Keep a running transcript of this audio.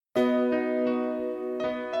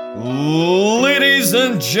Ladies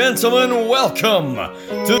and gentlemen, welcome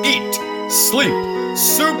to Eat, Sleep,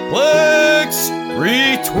 Suplex,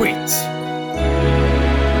 Retweet.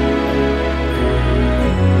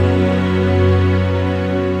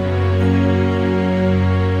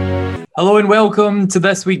 Hello and welcome to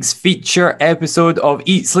this week's feature episode of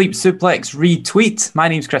Eat, Sleep, Suplex, Retweet. My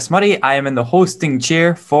name's Chris Murray. I am in the hosting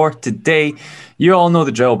chair for today. You all know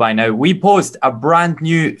the drill by now. We post a brand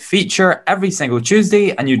new feature every single Tuesday,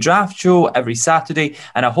 a new draft show every Saturday,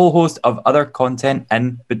 and a whole host of other content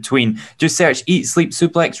in between. Just search Eat, Sleep,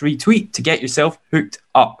 Suplex, Retweet to get yourself hooked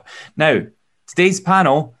up. Now, today's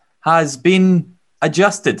panel has been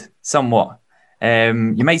adjusted somewhat.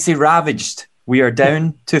 You might say ravaged. We are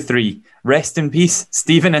down to 3. Rest in peace,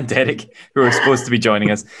 Stephen and Derek, who are supposed to be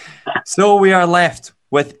joining us. So we are left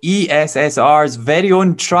with ESSR's very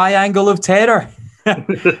own Triangle of Terror.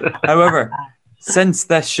 However, since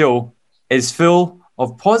this show is full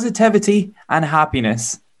of positivity and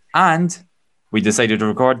happiness, and we decided to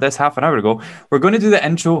record this half an hour ago, we're going to do the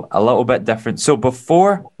intro a little bit different. So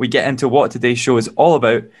before we get into what today's show is all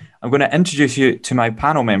about, I'm going to introduce you to my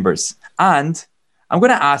panel members, and I'm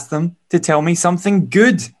going to ask them to tell me something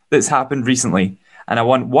good that's happened recently. And I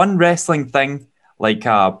want one wrestling thing, like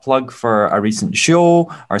a plug for a recent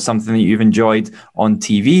show or something that you've enjoyed on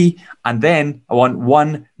TV. And then I want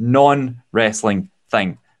one non-wrestling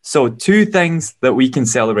thing. So 2 things that we can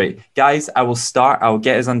celebrate. Guys, I will start. I'll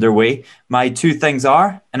get us underway. My 2 things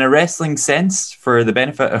are, in a wrestling sense, for the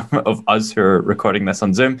benefit of us who are recording this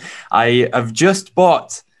on Zoom, I have just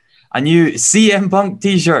bought a new CM Punk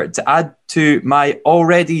t-shirt to add to my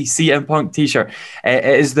already CM Punk t-shirt. It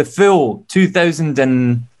is the full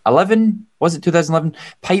 2011, was it 2011?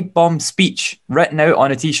 Pipe bomb speech written out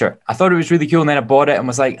on a t-shirt. I thought it was really cool, and then I bought it and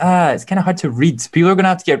was like, it's kind of hard to read. People are going to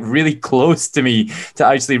have to get really close to me to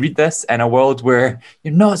actually read this in a world where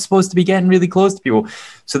you're not supposed to be getting really close to people.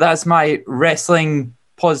 So that's my wrestling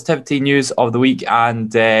positivity news of the week,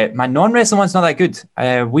 and my non-wrestling one's not that good.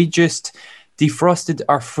 We just defrosted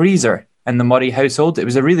our freezer in the Murray household. It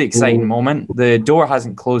was a really exciting moment. The door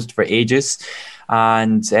hasn't closed for ages.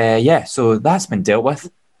 And so that's been dealt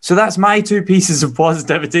with. So that's my 2 pieces of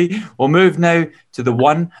positivity. We'll move now to the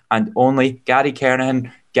one and only Gary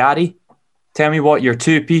Kernahan. Gary, tell me what your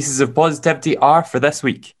 2 pieces of positivity are for this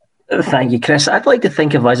week. Thank you, Chris. I'd like to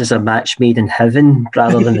think of us as a match made in heaven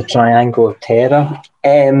rather than the Triangle of Terror.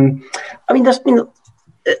 There's been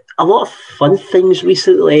a lot of fun things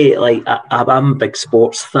recently. Like I'm a big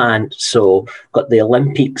sports fan, so got the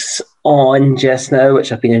Olympics on just now,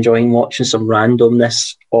 which I've been enjoying watching some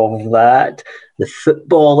randomness of that. The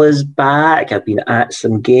football is back. I've been at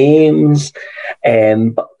some games.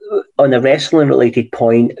 But on a wrestling related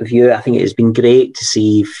point of view, I think it has been great to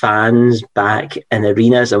see fans back in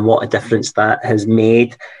arenas and what a difference that has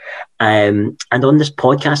made. And on this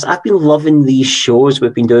podcast, I've been loving these shows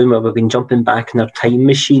we've been doing where we've been jumping back in our time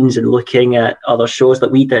machines and looking at other shows that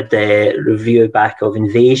we did a review back of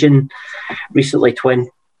Invasion recently,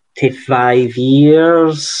 25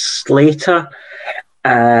 years later.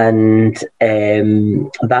 And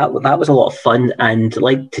that was a lot of fun. And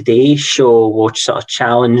like today's show, we'll sort of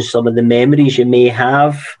challenge some of the memories you may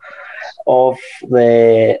have of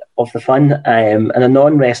the fun. And a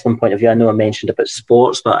non-wrestling point of view, I know I mentioned about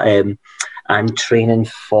sports, but I'm training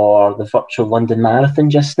for the virtual London Marathon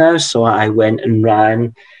just now. So I went and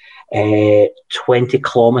ran 20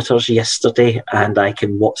 kilometres yesterday, and I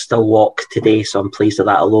can still walk today. So I'm pleased with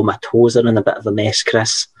that, although my toes are in a bit of a mess,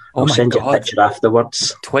 Chris. I'll send you a picture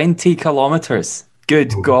afterwards. 20 kilometres.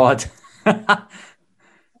 Good God. I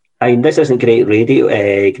mean, this isn't great radio,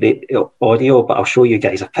 great audio, but I'll show you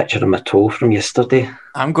guys a picture of my toe from yesterday.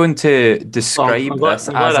 I'm going to describe this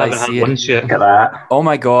as I see it. Look at that. Oh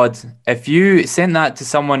my God. If you send that to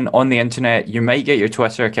someone on the internet, you might get your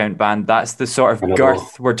Twitter account banned. That's the sort of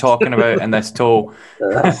girth we're talking about in this toe.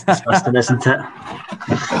 That's disgusting, isn't it?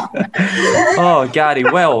 Oh, Gary,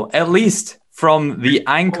 well, at least from the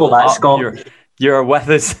ankle up, you're with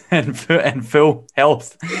us in full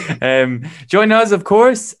health. Joining us, of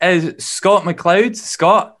course, is Scott McLeod.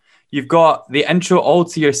 Scott, you've got the intro all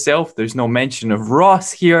to yourself. There's no mention of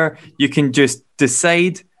Ross here. You can just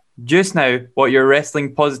decide just now what your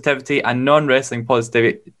wrestling positivity and non-wrestling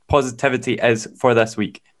positivity is for this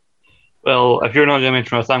week. Well, if you're not going to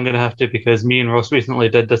mention Ross, I'm going to have to, because me and Ross recently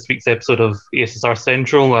did this week's episode of ESSR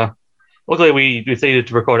Central. Luckily, we decided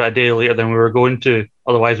to record it a day later than we were going to.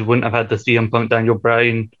 Otherwise, we wouldn't have had the CM Punk, Daniel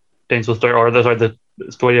Bryan, Denzel story, or the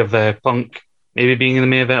story of Punk maybe being in the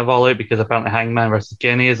main event of All Out, because apparently Hangman versus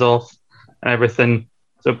Kenny is off and everything.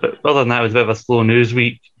 So, but other than that, it was a bit of a slow news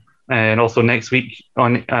week. And also next week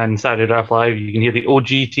on Saturday Draft Live, you can hear the OG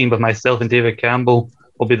team of myself and David Campbell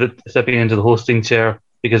will be stepping into the hosting chair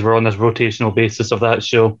because we're on this rotational basis of that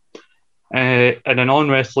show. And an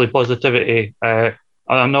on-wrestling positivity, I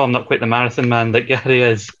know I'm not quite the marathon man that Gary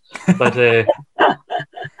is, but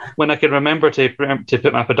when I can remember to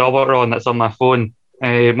put my pedometer on that's on my phone,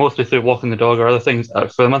 mostly through walking the dog or other things,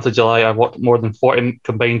 for the month of July, I walked more than 40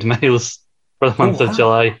 combined miles for the month of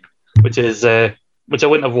July, which I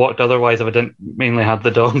wouldn't have walked otherwise if I didn't mainly have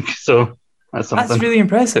the dog. So that's something. That's really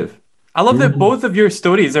impressive. I love that both of your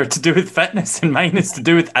stories are to do with fitness and mine is to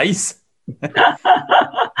do with ice.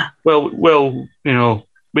 Well, you know,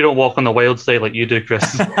 we don't walk on the wild side like you do,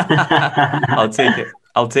 Chris. I'll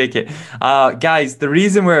take it. Guys, the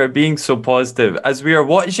reason we're being so positive as we are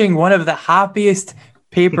watching one of the happiest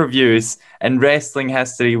pay-per-views in wrestling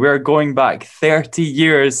history. We're going back 30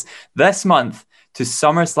 years this month to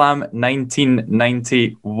SummerSlam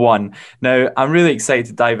 1991. Now, I'm really excited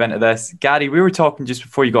to dive into this. Gary, we were talking just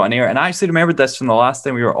before you got on air, and I actually remembered this from the last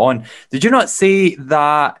time we were on. Did you not say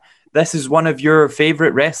that this is one of your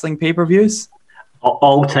favourite wrestling pay-per-views?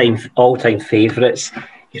 All-time favourites.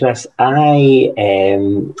 Chris, I,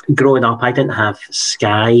 growing up, I didn't have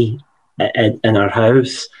Sky in our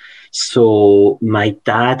house. So my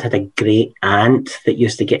dad had a great aunt that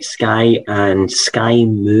used to get Sky, and Sky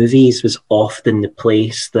Movies was often the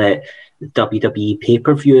place that WWE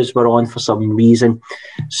pay-per-views were on for some reason.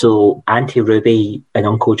 So Auntie Ruby and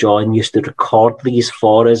Uncle John used to record these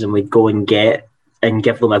for us, and we'd go and give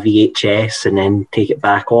them a VHS and then take it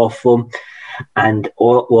back off them. And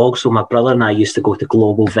also my brother and I used to go to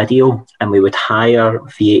Global Video, and we would hire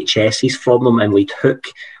VHSs from them, and we'd hook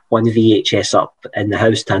one VHS up in the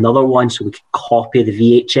house to another one so we could copy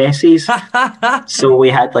the VHSs. So we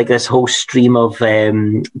had like this whole stream of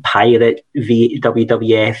pirate WWF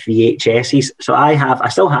VHSs. So I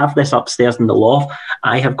still have this upstairs in the loft.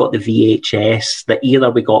 I have got the VHS that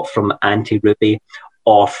either we got from Auntie Ruby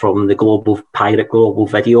or from the Global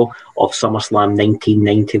Video of SummerSlam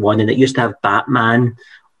 1991, and it used to have Batman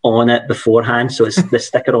on it beforehand. So it's the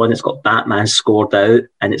sticker on it's got Batman scored out,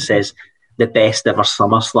 and it says the best ever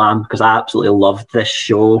SummerSlam, because I absolutely loved this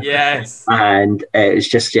show. Yes, and it's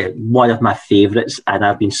just one of my favourites, and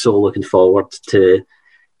I've been so looking forward to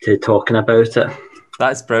talking about it.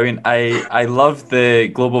 That's brilliant. I love the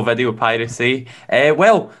Global Video piracy.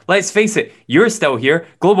 Well, let's face it, you're still here.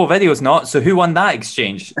 Global Video's not, so who won that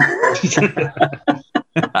exchange?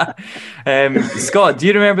 Scott, do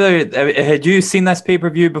you remember, had you seen this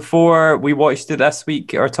pay-per-view before we watched it this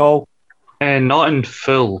week or at all? Not in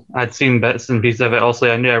full. I'd seen bits and pieces of it.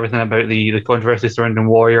 Also, I knew everything about the controversy surrounding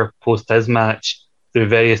Warrior post his match through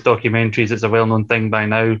various documentaries. It's a well-known thing by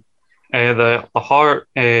now. The Hart,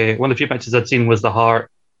 one of the few matches I'd seen was the Hart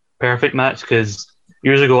Perfect match, because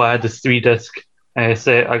years ago I had this 3-disc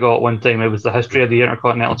set I got one time. It was the history of the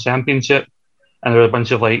Intercontinental Championship, and there were a bunch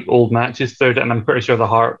of like old matches throughout it, and I'm pretty sure the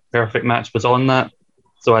Hart Perfect match was on that.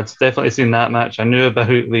 So I'd definitely seen that match. I knew about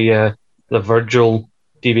the Virgil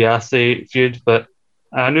DiBiase feud, but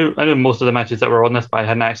I knew most of the matches that were on this, but I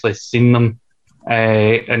hadn't actually seen them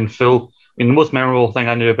in full. I mean, the most memorable thing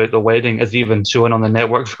I knew about the wedding is even showing on the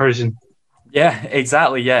network version. Yeah,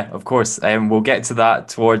 exactly. Yeah, of course. We'll get to that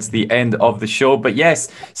towards the end of the show. But yes,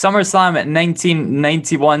 SummerSlam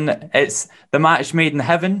 1991. It's the match made in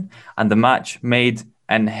heaven and the match made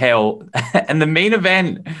in hell. In the main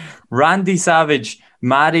event, Randy Savage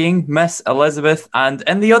marrying Miss Elizabeth, and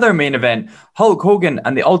in the other main event, Hulk Hogan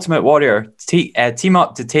and the Ultimate Warrior team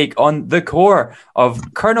up to take on the core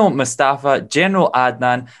of Colonel Mustafa, General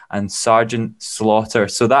Adnan, and Sergeant Slaughter.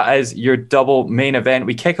 So that is your double main event.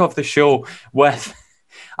 We kick off the show with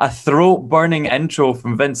a throat-burning intro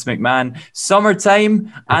from Vince McMahon.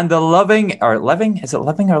 Summertime and the living. Is it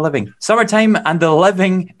living or living? Summertime and the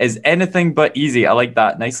living is anything but easy. I like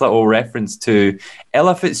that. Nice little reference to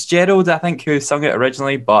Ella Fitzgerald, I think, who sung it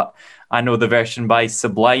originally, but I know the version by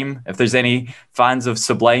Sublime. If there's any fans of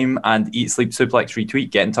Sublime and Eat, Sleep, Suplex, Retweet,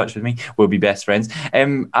 get in touch with me. We'll be best friends.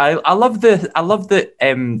 I love that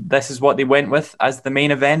this is what they went with as the main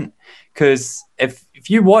event, because if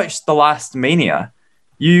you watched the last Mania,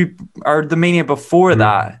 the Mania before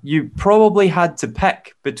that, you probably had to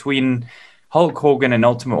pick between Hulk Hogan and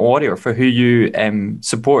Ultimate Warrior for who you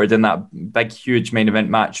supported in that big, huge main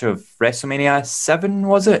event match of WrestleMania 7,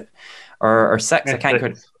 was it? Or 6? I can't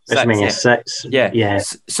quite. WrestleMania 6. Yeah.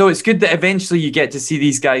 So it's good that eventually you get to see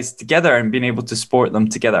these guys together and being able to support them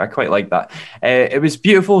together. I quite like that. It was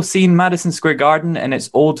beautiful seeing Madison Square Garden in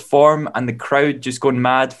its old form and the crowd just going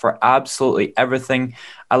mad for absolutely everything.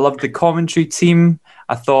 I loved the commentary team.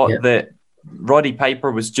 I thought that Roddy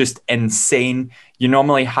Piper was just insane. You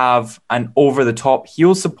normally have an over-the-top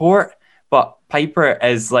heel support, but Piper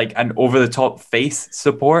is like an over-the-top face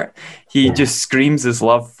support. He just screams his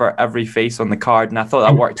love for every face on the card, and I thought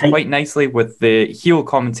that worked quite nicely with the heel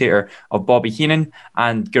commentator of Bobby Heenan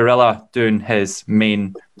and Gorilla doing his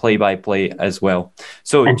main play-by-play as well.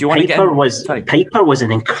 So do you want to get in? Piper was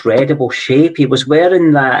in incredible shape. He was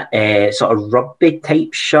wearing that sort of rugby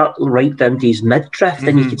type shirt right down to his midriff,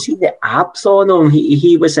 and you could see the abs on him.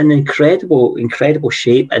 He was in incredible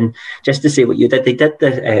shape. And just to say what you did, they did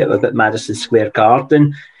the about Madison Square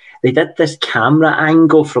Garden. They did this camera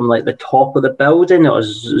angle from like the top of the building. It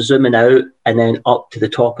was zooming out and then up to the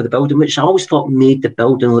top of the building, which I always thought made the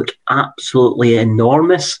building look absolutely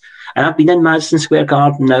enormous. And I've been in Madison Square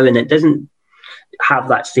Garden now, and it doesn't have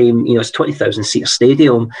that same, it's 20,000 seat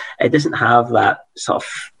stadium. It doesn't have that sort of,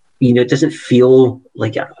 it doesn't feel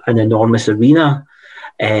like an enormous arena.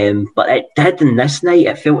 But it did in this night.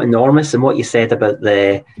 It felt enormous. And what you said about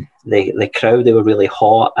the crowd, they were really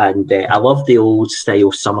hot. And I love the old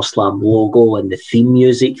style SummerSlam logo and the theme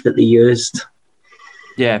music that they used.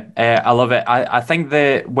 Yeah, I love it. I think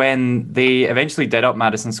that when they eventually did up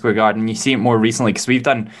Madison Square Garden, you see it more recently because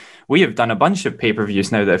we have done a bunch of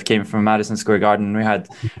pay-per-views now that have came from Madison Square Garden. We had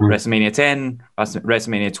WrestleMania 10,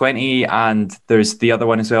 WrestleMania 20, and there's the other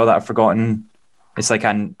one as well that I've forgotten. It's like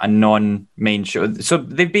a non-main show. So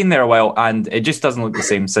they've been there a while, and it just doesn't look the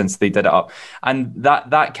same since they did it up. And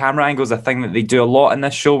that camera angle is a thing that they do a lot in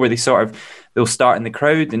this show, where they'll start in the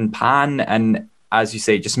crowd and pan, and as you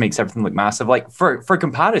say, it just makes everything look massive. Like for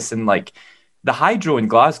comparison, like the Hydro in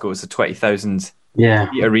Glasgow is a 20,000 seat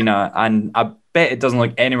arena, and I bet it doesn't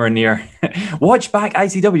look anywhere near. Watch back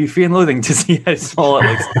ICW Fear and Loathing to see how small it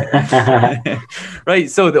looks. Right,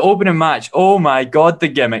 so the opening match, oh my God, the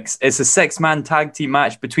gimmicks. It's a 6-man tag team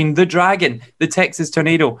match between the Dragon, the Texas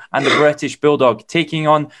Tornado, and the British Bulldog, taking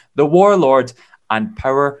on the Warlord and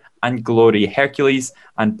Power and Glory, Hercules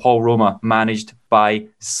and Paul Roma, managed by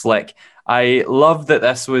Slick. I love that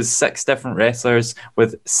this was 6 different wrestlers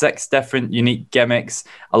with 6 different unique gimmicks.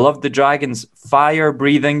 I love the Dragon's fire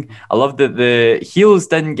breathing. I love that the heels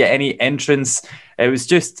didn't get any entrance. It was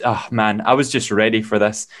just, oh man, I was just ready for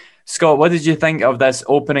this. Scott, what did you think of this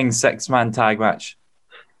opening 6-man tag match?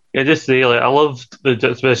 Yeah, just say, I loved the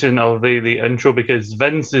juxtaposition of the intro, because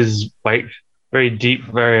Vince is like very deep,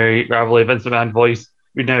 very gravelly Vince McMahon voice.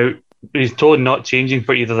 His tone not changing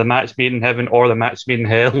for either the match made in heaven or the match made in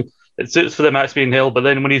hell. It suits for the match made in hell, but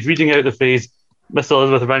then when he's reading out the phrase, Miss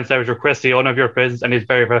Elizabeth Randy Savage requests the honour of your presence, and his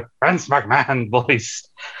very Vince McMahon voice.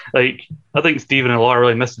 Like, I think Stephen and Laura are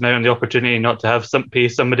really missing out on the opportunity not to have pay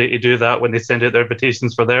somebody to do that when they send out their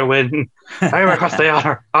invitations for their win. I request the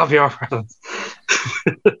honour of your presence.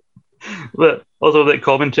 But also that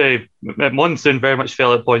commentary, Monsoon very much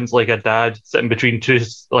felt at points like a dad sitting between two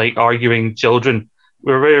arguing children.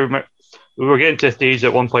 We were getting to a stage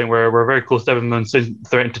at one point where we're very close to having Monsoon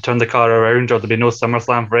threatening to turn the car around, or there'd be no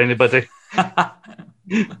SummerSlam for anybody.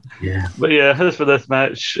 Yeah. But yeah, as for this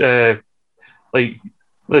match, like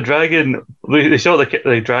the Dragon, they shot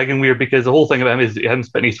the Dragon weird, because the whole thing about him is him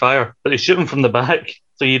spitting his fire, but they shoot him from the back,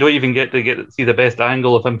 so you don't even get to see the best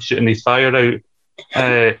angle of him shooting his fire out.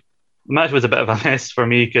 The match was a bit of a mess for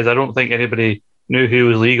me, because I don't think anybody knew who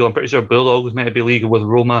was legal. I'm pretty sure Bulldog was meant to be legal with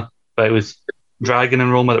Roma, but it was Dragon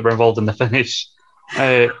and Roma that were involved in the finish.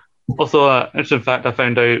 Also, an interesting fact I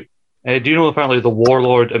found out, do you know apparently the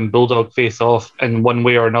Warlord and Bulldog face off in one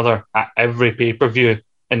way or another at every pay-per-view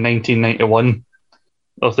in 1991?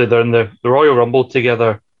 Also, they're in the Royal Rumble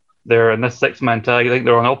together. They're in this 6-man tag. I think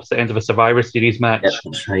they're on opposite ends of a Survivor Series match. Yep,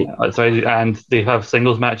 that's right. That's right. And they have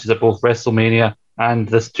singles matches at both WrestleMania and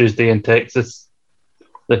this Tuesday in Texas.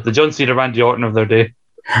 The John Cena, Randy Orton of their day.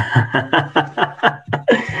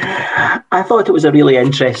 I thought it was a really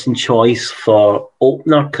interesting choice for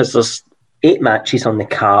opener, because there's 8 matches on the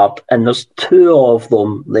card, and there's 2 of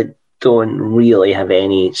them that don't really have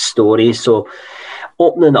any story. So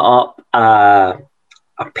opening up a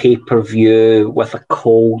pay-per-view with a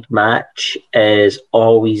cold match is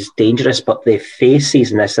always dangerous, but the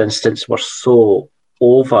faces in this instance were so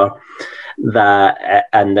over that,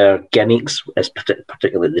 and their gimmicks,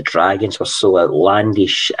 particularly the Dragons, were so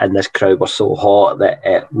outlandish, and this crowd were so hot that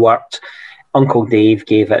it worked. Uncle Dave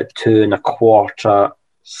gave it a 2.25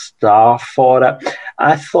 star for it.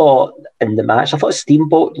 I thought in the match,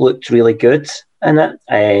 Steamboat looked really good in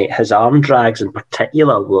it. His arm drags in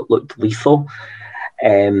particular looked lethal.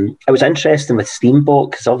 It was interesting with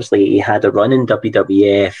Steamboat, because obviously he had a run in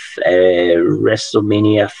WWF,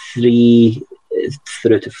 WrestleMania 3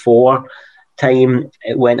 through to 4 time.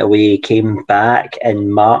 It went away, came back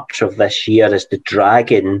in March of this year as the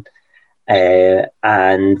Dragon,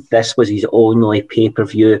 And this was his only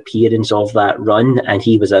pay-per-view appearance of that run, and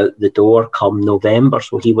he was out the door come November,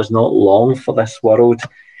 so he was not long for this world.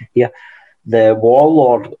 Yeah, the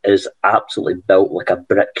Warlord is absolutely built like a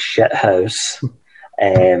brick shithouse.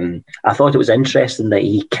 I thought it was interesting that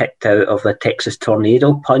he kicked out of the Texas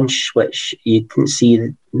Tornado Punch, which you didn't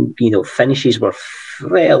see. Finishes were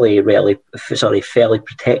fairly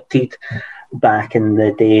protected back in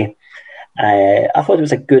the day. I thought it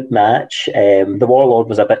was a good match. The Warlord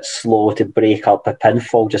was a bit slow to break up a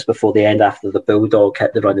pinfall just before the end after the Bulldog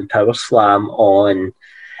hit the running power slam on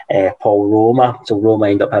Paul Roma. So Roma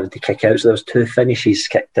ended up having to kick out. So there was 2 finishes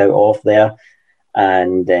kicked out of there.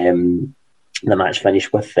 And the match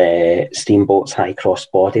finished with Steamboat's high cross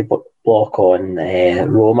body block on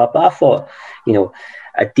Roma. But I thought,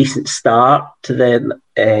 a decent start to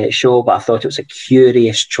the show, but I thought it was a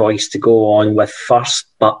curious choice to go on with first.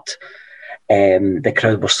 But the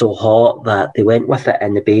crowd were so hot that they went with it,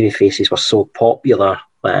 and the baby faces were so popular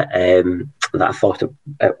that I thought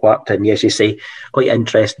it worked. And yes, you say, quite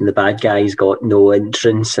interesting, the bad guys got no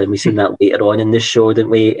entrance, and we seen that later on in the show,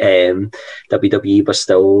 didn't we? WWE was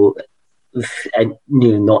still, and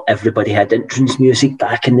not everybody had entrance music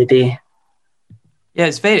back in the day. Yeah,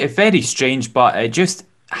 it's very strange, but it just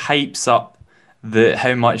hypes up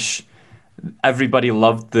how much everybody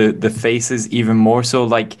loved the faces even more so.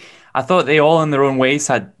 Like, I thought they all in their own ways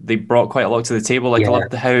they brought quite a lot to the table. Like, I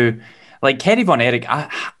loved how, like, Kerry Von Erich,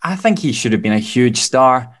 I think he should have been a huge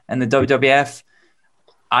star in the WWF.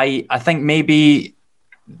 I think maybe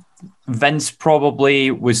Vince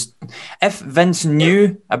probably was, if Vince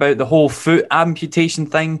knew about the whole foot amputation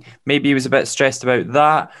thing, maybe he was a bit stressed about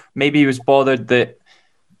that. Maybe he was bothered that,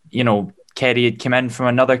 Kerry had come in from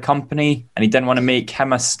another company and he didn't want to make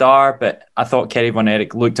him a star, but I thought Kerry Von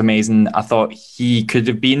Erich looked amazing. I thought he could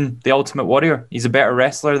have been the Ultimate Warrior. He's a better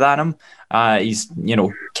wrestler than him. He's,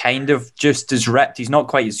 kind of just as ripped. He's not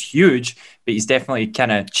quite as huge, but he's definitely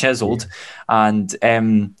kind of chiseled. And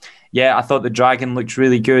I thought the Dragon looked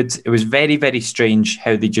really good. It was very, very strange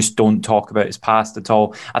how they just don't talk about his past at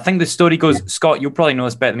all. I think the story goes, Scott, you'll probably know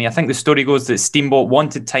this better than me. I think the story goes that Steamboat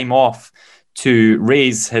wanted time off to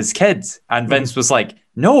raise his kids, and Vince was like,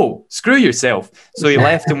 no, screw yourself. So he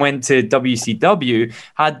left and went to WCW,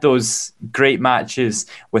 had those great matches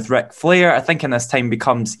with Ric Flair. I think in this time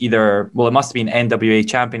becomes it must have been NWA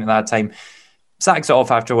champion at that time, sacks it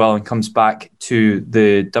off after a while and comes back to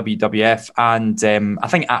the WWF. And I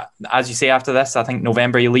think, as you say, after this, I think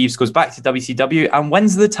November he leaves, goes back to WCW and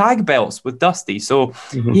wins the tag belts with Dusty. So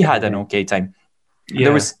he had an okay time.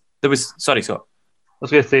 Yeah. There was sorry, Scott. I was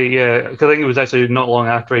going to say, because I think it was actually not long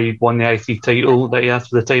after he won the IC title that he asked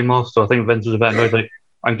for the time off. So I think Vince was a bit annoyed, like,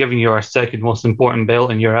 I'm giving you our second most important belt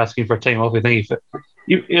and you're asking for time off. I think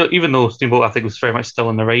even though Steamboat, I think, was very much still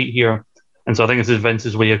in the right here. And so I think this is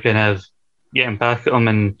Vince's way of kind of getting back at him.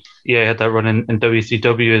 And had that run in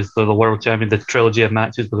WCW as the world champion, the trilogy of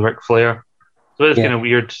matches with Ric Flair. So it's kind of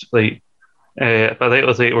weird. Like, but I think it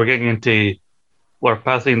was like we're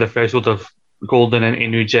passing the threshold of golden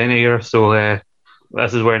and New Gen era. So,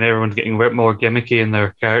 this is when everyone's getting a bit more gimmicky in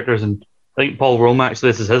their characters. And I think Paul Roma,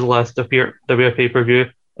 actually, this is his last WWF pay-per-view. I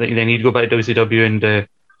think then he'd go back to WCW and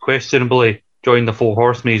questionably join the Four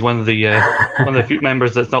Horsemen. He's one of the few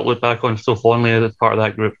members that's not looked back on so fondly as part of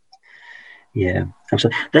that group. Yeah,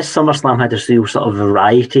 absolutely. This SummerSlam had a real sort of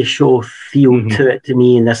variety show feel to it to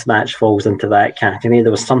me, and this match falls into that category.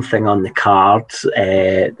 There was something on the cards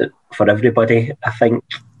for everybody, I think,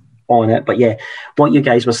 on it. But what you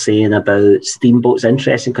guys were saying about Steamboat's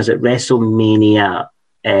interesting, because at WrestleMania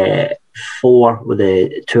 4 with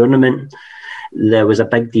the tournament, there was a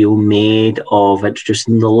big deal made of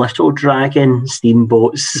introducing the little dragon,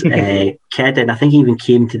 Steamboat's kid, and I think he even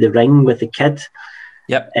came to the ring with the kid.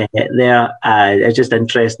 Yep. There, it's just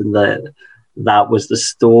interesting that was the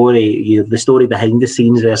story, the story behind the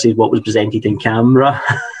scenes versus what was presented in camera.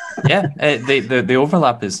 The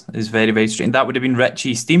overlap is very, very strange. That would have been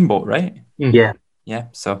Richie Steamboat, right? Yeah,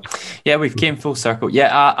 so we've came full circle.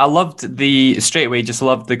 I loved just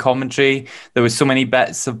loved the commentary. There was so many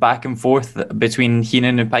bits of back and forth between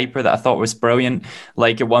Heenan and Piper that I thought was brilliant.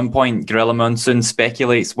 Like, at one point, Gorilla Monsoon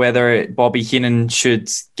speculates whether Bobby Heenan should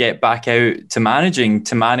get back out to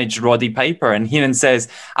manage Roddy Piper, and Heenan says,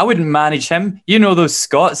 I wouldn't manage him. You know those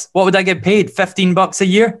Scots. What would I get paid? $15 a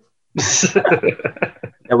year?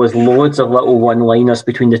 There was loads of little one-liners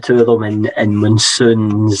between the two of them and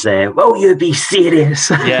Monsoon's, will you be serious?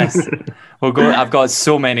 Yes. We'll go. I've got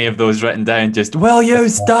so many of those written down. Just, will you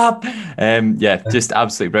stop? Yeah, just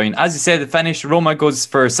absolutely brilliant. As you said, the finish, Roma goes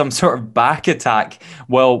for some sort of back attack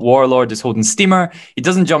while Warlord is holding Steamer. He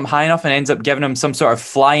doesn't jump high enough and ends up giving him some sort of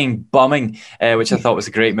flying bumming, which I thought was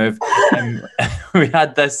a great move. We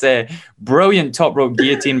had this brilliant top rope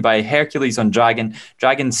guillotine by Hercules on Dragon.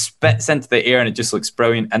 Dragon spits into the air and it just looks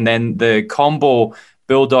brilliant. And then the combo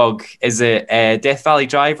Bulldog, is it Death Valley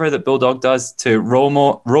Driver that Bulldog does to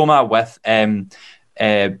Roma with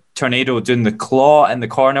Tornado doing the claw in the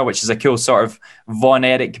corner, which is a cool sort of Von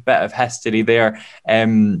Erich bit of history there.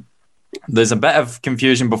 There's a bit of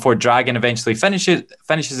confusion before Dragon eventually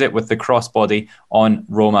finishes it with the crossbody on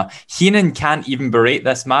Roma. Heenan can't even berate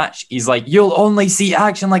this match. He's like, you'll only see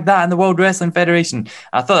action like that in the World Wrestling Federation.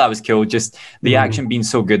 I thought that was cool, just the action being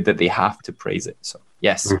so good that they have to praise it. So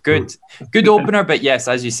yes, good opener, but yes,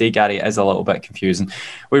 as you say, Gary, it is a little bit confusing.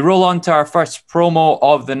 We roll on to our first promo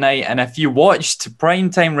of the night, and if you watched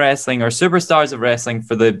Primetime Wrestling or Superstars of Wrestling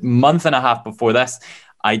for the month and a half before this,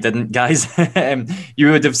 I didn't, guys.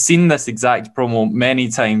 You would have seen this exact promo many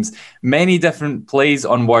times, many different plays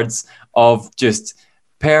on words of just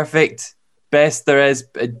perfect, best there is,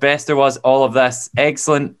 best there was, all of this,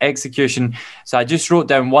 excellent execution. So I just wrote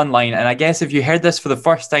down one line, and I guess if you heard this for the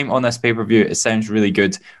first time on this pay-per-view, it sounds really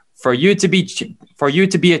good. For you to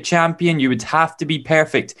be a champion, you would have to be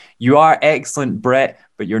perfect. You are excellent, Brett,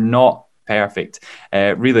 but you're not perfect.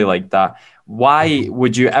 Really like that. Why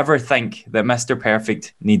would you ever think that Mr.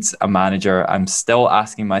 Perfect needs a manager? I'm still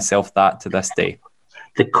asking myself that to this day.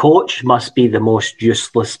 The coach must be the most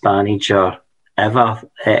useless manager ever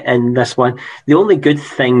in this one. The only good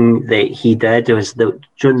thing that he did was that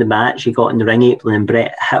during the match, he got in the ring apron and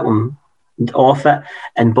Brett hit him off it,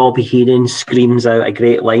 and Bobby Heenan screams out a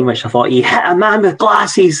great line, which I thought, he hit a man with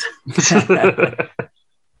glasses.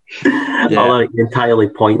 Yeah. Entirely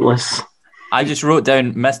pointless. I just wrote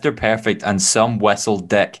down Mr. Perfect and some whistle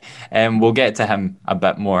dick, and we'll get to him a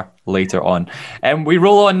bit more later on. And we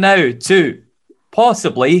roll on now to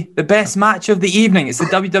possibly the best match of the evening. It's the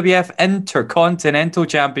WWF Intercontinental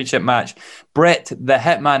Championship match. Bret the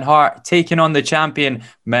Hitman Hart taking on the champion,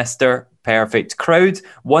 Mr. Perfect. Crowd,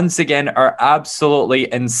 once again, are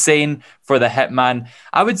absolutely insane for the Hitman.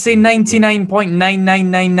 I would say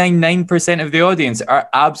 99.99999% of the audience are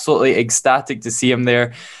absolutely ecstatic to see him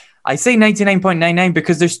there. I say 99.99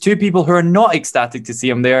 because there's two people who are not ecstatic to see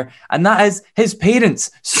him there, and that is his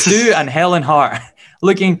parents, Stu and Helen Hart,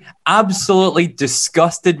 looking absolutely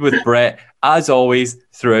disgusted with Bret, as always,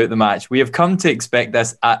 throughout the match. We have come to expect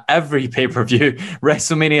this at every pay-per-view.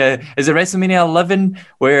 WrestleMania, is it WrestleMania 11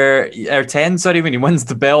 or 10, sorry, when he wins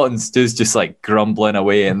the belt and Stu's just like grumbling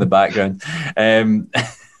away in the background.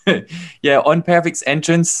 Yeah, on Perfect's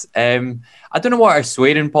entrance, I don't know what our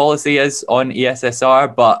swearing policy is on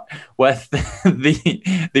ESSR, but with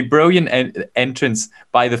the brilliant entrance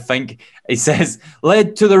by the Fink, he says,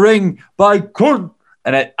 led to the ring by Kurt.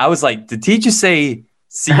 And I was like, did he just say,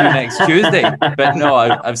 see you next Tuesday? But no,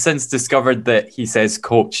 I've since discovered that he says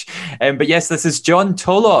coach. But yes, this is John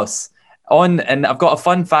Tolos and I've got a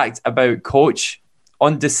fun fact about Coach.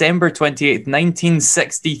 On December 28th,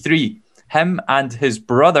 1963, him and his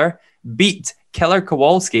brother beat Killer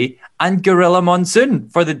Kowalski and Gorilla Monsoon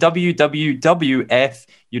for the WWF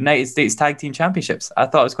United States Tag Team Championships. I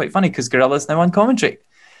thought it was quite funny because Gorilla's now on commentary.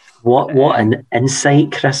 What an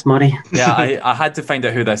insight, Chris Murray. Yeah, I had to find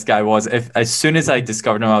out who this guy was. As soon as I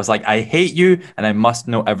discovered him, I was like, I hate you and I must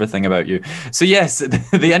know everything about you. So yes,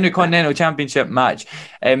 the Intercontinental Championship match.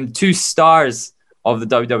 2 stars of the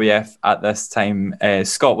WWF at this time.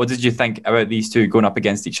 Scott, what did you think about these two going up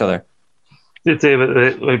against each other? I'd say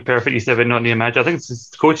about Perfect, you said about not needing a manager. I think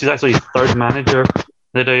Coach is actually his third manager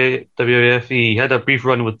in the WWF. He had a brief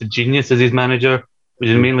run with the Genius as his manager,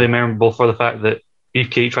 which is mainly memorable for the fact that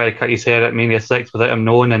Beefcake tried to cut his hair at Mania 6 without him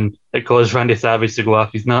knowing, and it caused Randy Savage to go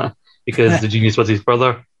off his nut because the Genius was his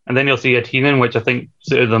brother. And then you'll see Ed Heenan, which I think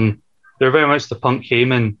suited them. They're very much the Punk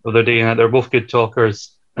Heyman of their day, and they're both good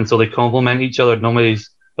talkers, and so they complement each other.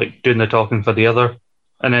 Nobody's like doing the talking for the other.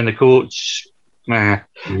 And then the Coach, I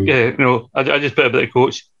just put about the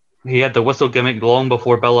Coach. He had the whistle gimmick long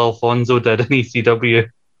before Bill Alfonso did in ECW.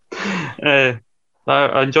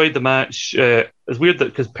 I enjoyed the match. It's weird that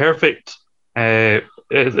because Perfect,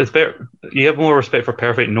 it's better. You have more respect for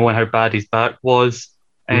Perfect knowing how bad his back was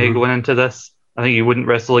going into this. I think he wouldn't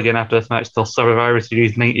wrestle again after this match till Survivor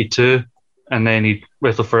Series 92, and then he'd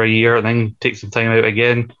wrestle for a year and then take some time out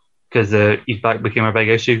again because his back became a big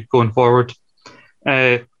issue going forward.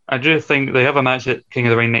 I do think they have a match at King of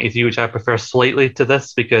the Ring 93, which I prefer slightly to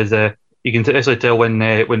this because you can actually tell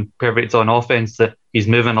when Perfect's on offense that he's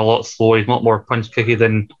moving a lot slower. He's a lot more punch kicky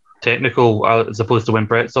than technical as opposed to when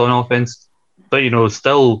Brett's on offense. But,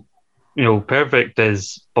 still, Perfect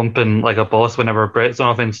is bumping like a boss whenever Brett's on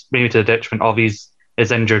offense, maybe to the detriment of his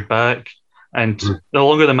injured back. And the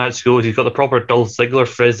longer the match goes, he's got the proper Dolph Ziggler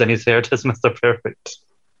frizz in his hair as Mr. Perfect.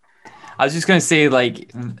 I was just going to say,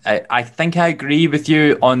 like, I think I agree with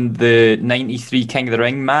you on the 93 King of the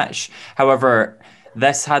Ring match. However,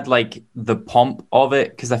 this had, like, the pomp of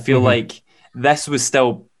it, because I feel like this was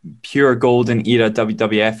still pure golden era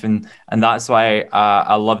WWF, and that's why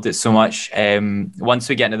I loved it so much. Once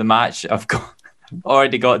we get into the match, I've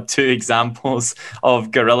already got two examples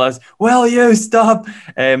of gorillas. Will you stop?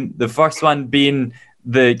 The first one being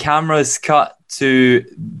the cameras cut to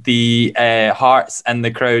the Hearts in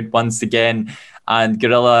the crowd once again, and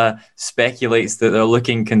Gorilla speculates that they're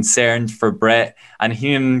looking concerned for Brett, and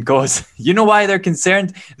Heenan goes, "You know why they're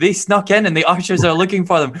concerned? They snuck in and the ushers are looking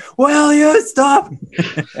for them. Will you stop?"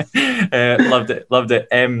 Loved it.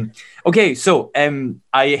 Okay, so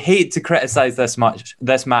I hate to criticize this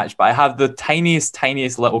match, but I have the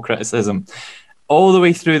tiniest little criticism. All the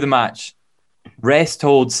way through the match, rest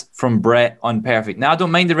holds from Brett on Perfect. Now, I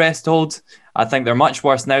don't mind the rest holds. I think they're much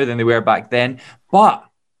worse now than they were back then. But,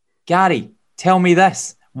 Gary, tell me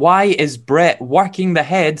this. Why is Brett working the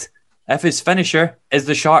head if his finisher is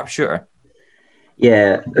the sharpshooter?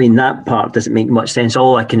 Yeah, I mean, that part doesn't make much sense.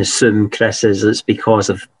 All I can assume, Chris, is it's because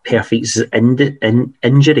of Perfect's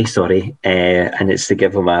injury, and it's to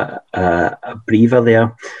give him a breather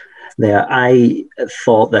there. I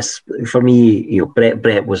thought this, for me,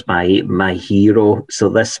 Brett was my hero. So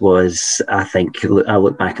this was, I think, I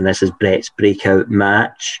look back on this as Brett's breakout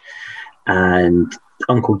match, and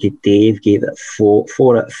Uncle Dave gave it 4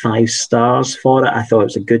 out of 5 stars for it. I thought it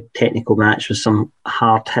was a good technical match with some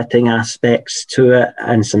hard-hitting aspects to it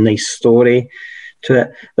and some nice story to it.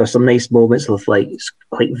 There were some nice moments with like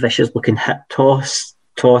vicious-looking hip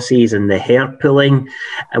tosses and the hair pulling,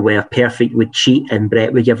 where Perfect would cheat and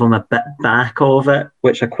Brett would give him a bit back of it,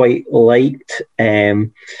 which I quite liked.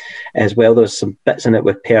 As well, there was some bits in it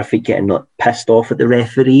with Perfect getting pissed off at the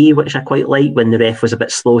referee, which I quite liked, when the ref was a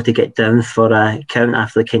bit slow to get down for a count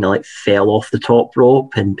after they kind of fell off the top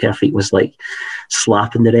rope, and Perfect was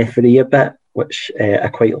slapping the referee a bit, which I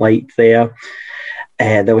quite liked there.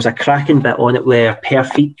 There was a cracking bit on it where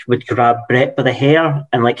Perfect would grab Brett by the hair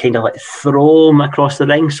and throw him across the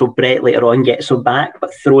ring. So Brett later on gets him back,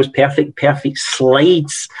 but throws Perfect. Perfect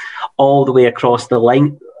slides all the way across the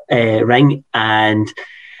ring and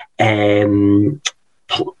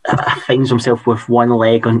finds himself with one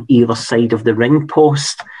leg on either side of the ring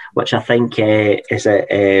post, which I think is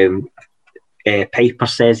Piper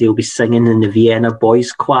says he'll be singing in the Vienna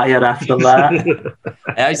Boys Choir after that.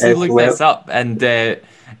 I actually looked this up, and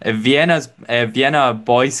Vienna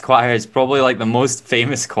Boys Choir is probably the most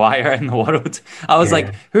famous choir in the world. I was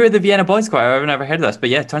like, who are the Vienna Boys Choir? I've never heard of this, but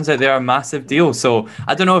yeah, it turns out they're a massive deal. So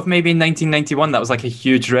I don't know if maybe in 1991 that was a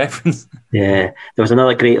huge reference. Yeah, there was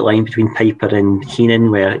another great line between Piper and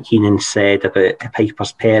Heenan where Heenan said about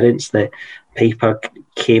Piper's parents that Piper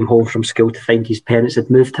came home from school to find his parents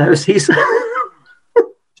had moved houses.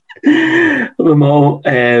 Them all.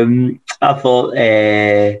 I thought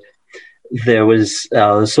there was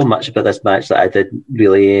so much about this match that I did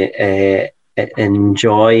really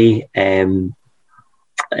enjoy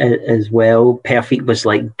as well. Perfect was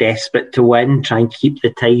desperate to win, trying to keep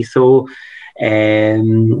the title.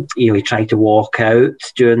 He tried to walk out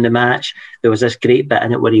during the match. There was this great bit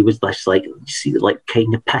in it where he was just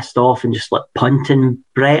kind of pissed off and just punting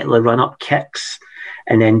Brett, run up kicks.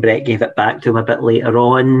 And then Brett gave it back to him a bit later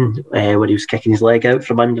on, where he was kicking his leg out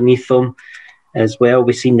from underneath him as well.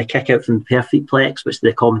 We've seen the kick out from the Perfect Plex, which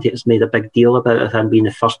the commentators made a big deal about of him being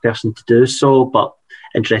the first person to do so. But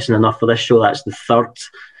interesting enough for this show, that's the third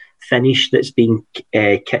finish that's been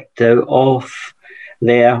kicked out of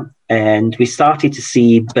there. And we started to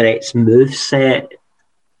see Brett's moveset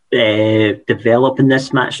develop in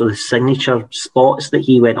this match. So the signature spots that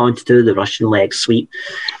he went on to do, the Russian leg sweep,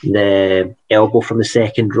 the elbow from the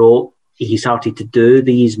second rope, he started to do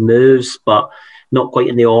these moves, but not quite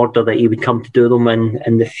in the order that he would come to do them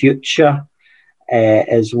in the future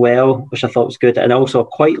as well, which I thought was good. And also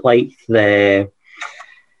quite liked the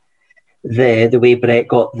way Brett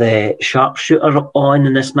got the sharpshooter on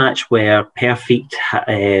in this match, where Perfect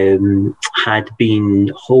had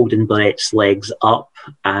been holding Brett's legs up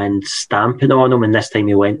and stamping on him, and this time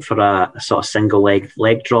he went for a sort of single leg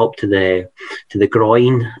drop to the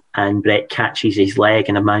groin, and Brett catches his leg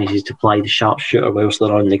and manages to apply the sharpshooter whilst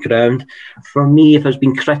they're on the ground. For me, if I was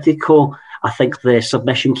being critical, I think the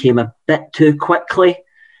submission came a bit too quickly.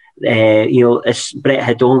 Brett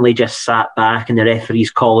had only just sat back and the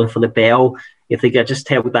referee's calling for the bell. if they could just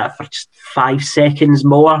held that for just 5 seconds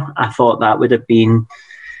more, I thought that would have been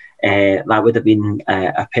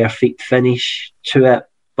a perfect finish to it.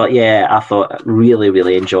 But yeah, I thought really,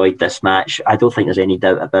 really enjoyed this match. I don't think there's any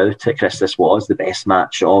doubt about it, Chris. This was the best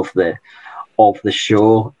match of the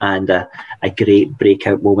show, and a great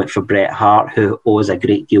breakout moment for Bret Hart, who owes a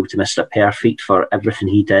great deal to Mr. Perfect for everything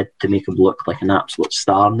he did to make him look like an absolute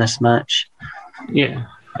star in this match. Yeah.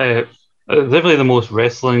 Definitely the most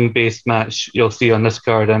wrestling-based match you'll see on this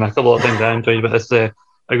card, and a couple of things I enjoyed, but it's a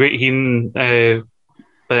great Heenan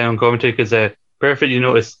on commentary, because Perfect, you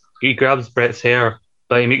notice, he grabs Bret's hair,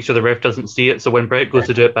 but he makes sure the ref doesn't see it, so when Bret goes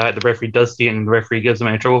to do it back, the referee does see it, and the referee gives him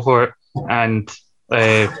any trouble for it, and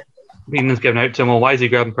Heenan's giving out to him, well, why is he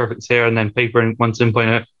grabbing Perfect's hair? And then Piper wants him to point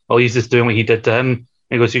out, well, he's just doing what he did to him. And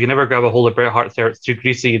he goes, you can never grab a hold of Bret Hart's hair, it's too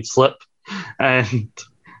greasy, you'd slip. And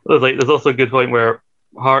there's also a good point where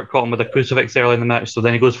Hart caught him with a crucifix early in the match, so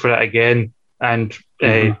then he goes for it again, and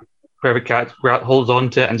Perfect Cat holds on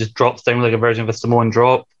to it and just drops down like a version of a Samoan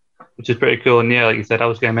drop, which is pretty cool. And yeah, like you said, I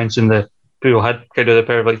was going to mention the people had kind of the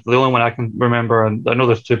Perfect. The only one I can remember, and I know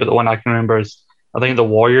there's two, but the one I can remember is, I think the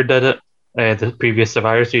Warrior did it, the previous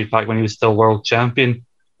Survivor Series, back when he was still world champion.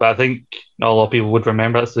 But I think not a lot of people would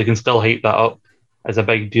remember it, so they can still hype that up as a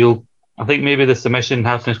big deal. I think maybe the submission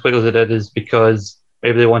happened as quickly as it did is because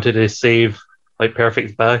maybe they wanted to save like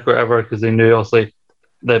Perfect's back or whatever, because they knew obviously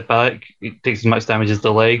the back takes as much damage as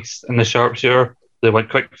the legs in the sharpshooter. They went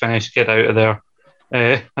quick finish, get out of there.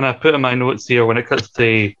 And I put in my notes here, when it cuts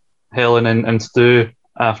to Helen and Stu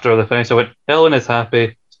after the finish, I went, Helen is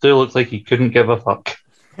happy, Stu looks like he couldn't give a fuck.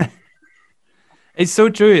 It's so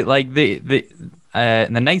true. Like in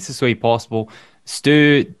the nicest way possible,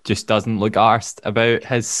 Stu just doesn't look arsed about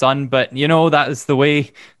his son, but you know, that was the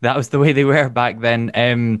way they were back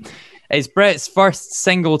then. It's Bret's first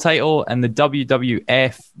single title and the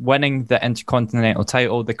WWF, winning the Intercontinental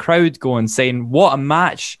title. The crowd go insane. What a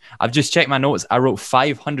match. I've just checked my notes. I wrote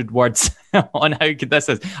 500 words on how good this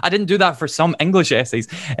is. I didn't do that for some English essays.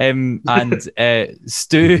 And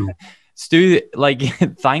Stu, like,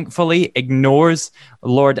 thankfully ignores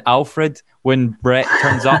Lord Alfred when Bret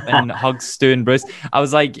turns up and hugs Stu and Bruce. I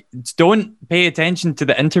was like, don't pay attention to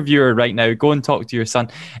the interviewer right now. Go and talk to your son.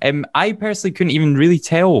 I personally couldn't even really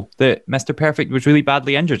tell that Mr. Perfect was really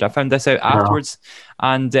badly injured. I found this out afterwards,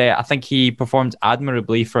 and I think he performed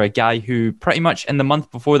admirably for a guy who pretty much in the month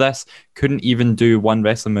before this couldn't even do one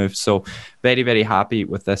wrestling move. So very, very happy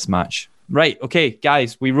with this match. Right, okay,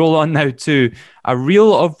 guys, we roll on now to a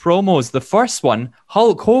reel of promos. The first one,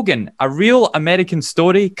 Hulk Hogan, a real American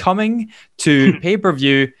story coming to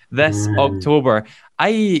pay-per-view this October.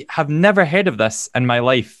 I have never heard of this in my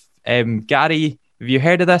life. Gary, have you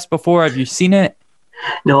heard of this before? Have you seen it?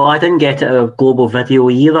 No, I didn't get it at Global Video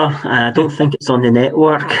either. I don't think it's on the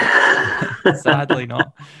network. Sadly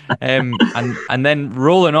not. And then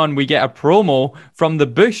rolling on, we get a promo from the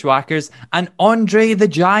Bushwhackers and Andre the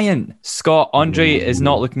Giant. Scott, Andre is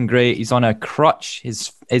not looking great. He's on a crutch.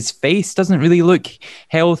 His face doesn't really look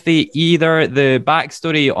healthy either. The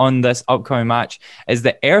backstory on this upcoming match is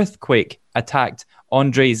the earthquake attacked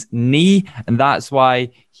Andre's knee, and that's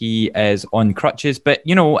why he is on crutches. But,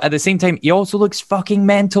 you know, at the same time, he also looks fucking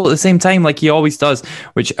mental at the same time, like he always does,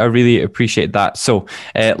 which I really appreciate that. So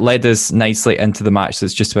led us nicely into the match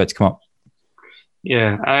that's just about to come up.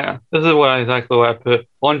 Yeah, this is exactly what I put.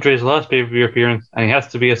 Andre's last pay-per-view appearance, and he has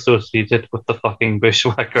to be associated with the fucking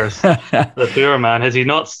Bushwhackers. The poor man, has he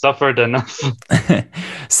not suffered enough?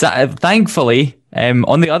 So, thankfully,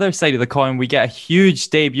 on the other side of the coin, we get a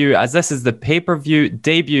huge debut, as this is the pay-per-view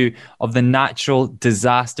debut of the Natural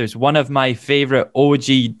Disasters, one of my favorite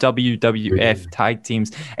OG WWF tag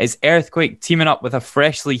teams. It's Earthquake teaming up with a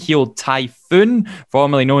freshly healed Typhoon,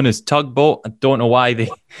 formerly known as Tugboat. I don't know why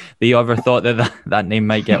they ever thought that name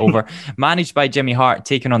might get over. Managed by Jimmy Hart,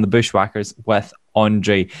 taking on the Bushwhackers with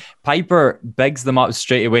Andre. Piper bigs them up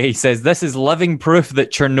straight away. He says, this is living proof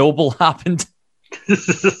that Chernobyl happened.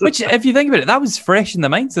 Which, if you think about it, that was fresh in the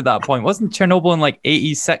minds at that point. Wasn't Chernobyl in like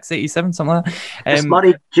 86, 87, something like that?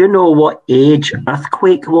 Murray, do you know what age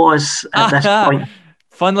Earthquake was at this point?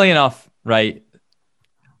 Funnily enough, right.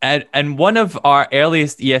 And one of our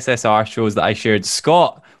earliest ESSR shows that I shared,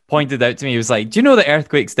 Scott pointed out to me, he was like, do you know that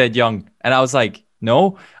Earthquake's dead young? And I was like,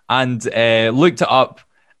 no. And looked it up,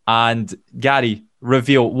 and Gary,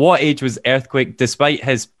 reveal, what age was Earthquake despite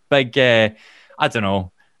his big, I don't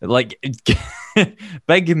know, like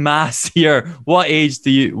big mass here. What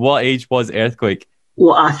age was Earthquake?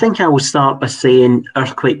 Well, I think I will start by saying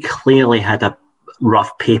Earthquake clearly had a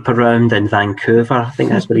rough paper round in Vancouver. I think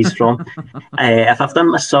that's where he's from. If I've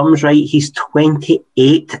done my sums right, he's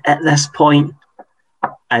 28 at this point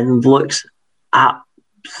and looks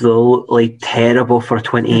absolutely terrible for a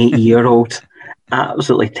 28-year-old.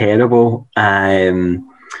 Absolutely terrible.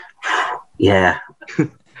 Yeah.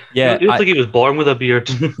 Yeah, it looks like he was born with a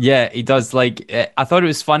beard. yeah, he does. Like, I thought it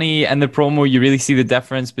was funny in the promo. You really see the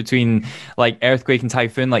difference between like Earthquake and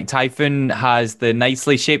Typhoon. Like, Typhoon has the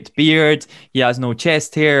nicely shaped beard. He has no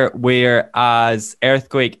chest hair, whereas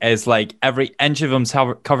Earthquake is like every inch of him's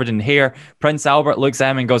covered in hair. Prince Albert looks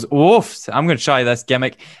at him and goes, "Oof, I'm going to try this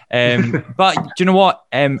gimmick." But do you know what?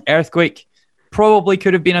 Earthquake probably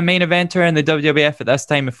could have been a main eventer in the WWF at this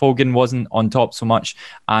time if Hogan wasn't on top so much.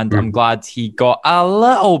 And I'm glad he got a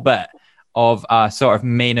little bit of a sort of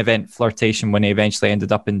main event flirtation when he eventually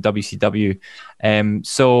ended up in WCW.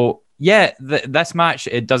 So yeah, this match,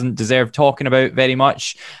 it doesn't deserve talking about very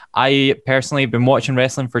much. I personally have been watching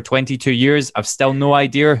wrestling for 22 years. I've still no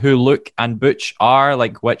idea who Luke and Butch are,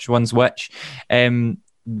 like which one's which.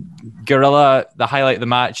 Gorilla, the highlight of the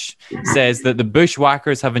match, says that the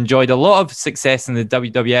Bushwhackers have enjoyed a lot of success in the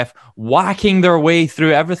WWF, whacking their way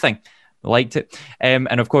through everything. Liked it. And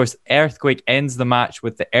of course, Earthquake ends the match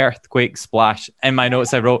with the Earthquake Splash. In my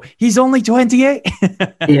notes I wrote, he's only 28.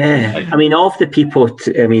 Yeah, I mean, of the people,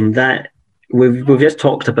 that we've just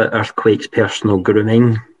talked about Earthquake's personal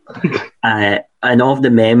grooming, and of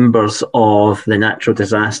the members of the Natural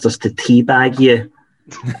Disasters to teabag you.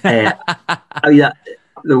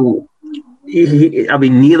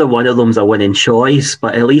 Neither one of them's a winning choice,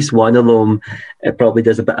 but at least one of them probably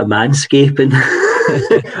does a bit of manscaping.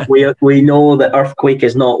 we know that Earthquake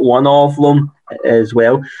is not one of them as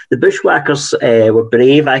well. The Bushwhackers were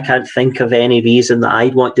brave. I can't think of any reason that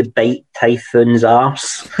I'd want to bite Typhoon's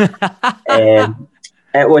arse. I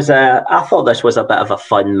thought this was a bit of a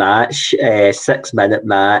fun match, 6-minute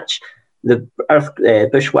match. The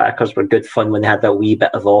Bushwhackers were good fun when they had a wee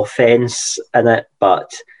bit of offense in it,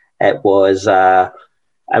 but it was a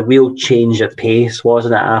real change of pace,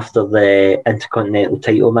 wasn't it, after the Intercontinental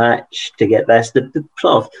title match to get this? The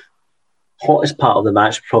sort of hottest part of the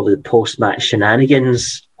match, probably the post-match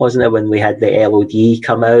shenanigans, wasn't it, when we had the LOD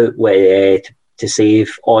come out to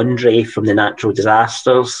save Andre from the Natural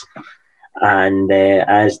Disasters. And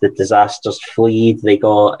as the Disasters fled, they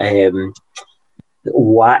got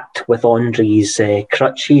whacked with Andre's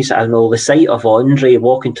crutches. I know the sight of Andre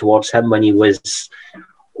walking towards him when he was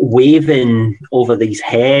waving over his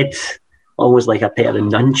head, almost like a pair of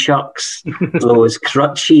nunchucks, those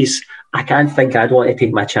crutches. I can't think I'd want to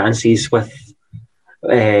take my chances with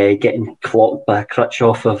getting clocked by a crutch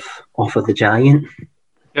off of the Giant.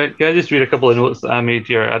 Can I just read a couple of notes that I made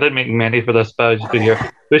here? I didn't make many for this, but I just put here.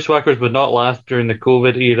 Bushwhackers would not last during the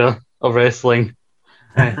COVID era of wrestling.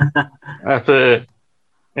 I put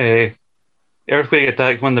Earthquake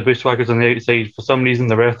attacked one of the Bushwhackers on the outside. For some reason,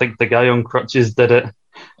 the ref thinks the guy on crutches did it.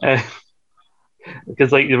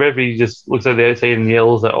 Because the referee just looks at the outside and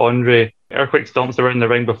yells at Andre. Earthquake stomps around the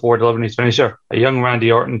ring before delivering his finisher. A young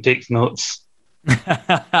Randy Orton takes notes.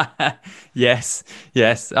 yes.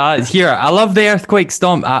 Here, I love the Earthquake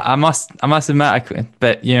stomp. I must admit,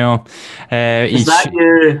 but you know, is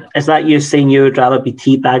that you saying you would rather be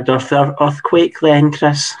teabagged or Earthquake then,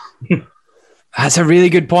 Chris? That's a really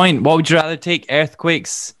good point. What would you rather take,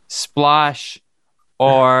 Earthquake's splash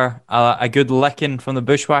or a good licking from the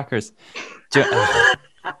Bushwhackers? That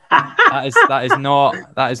is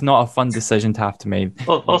not a fun decision to have to make.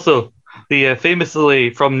 Also, the famously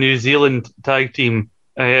from New Zealand tag team,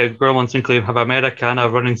 Gorilla and Sinclair, have Americana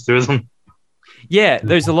running through them. Yeah,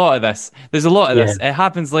 there's a lot of this. It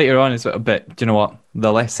happens later on as well, but do you know what?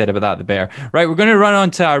 The less said about that, the better. Right, we're going to run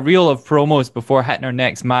on to our reel of promos before hitting our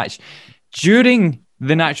next match. During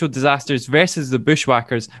the Natural Disasters versus the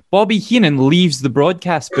Bushwhackers, Bobby Heenan leaves the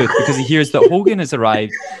broadcast booth because he hears that Hogan has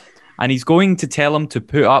arrived and he's going to tell him to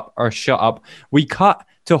put up or shut up. We cut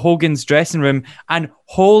to Hogan's dressing room and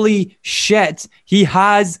holy shit, he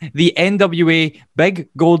has the NWA big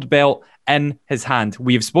gold belt in his hand.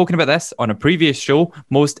 We've spoken about this on a previous show,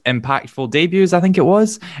 Most Impactful Debuts, I think it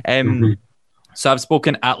was. So I've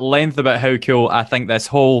spoken at length about how cool I think this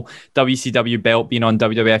whole WCW belt being on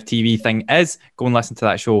WWF TV thing is. Go and listen to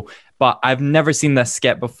that show. But I've never seen this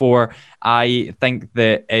skit before. I think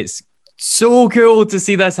that it's so cool to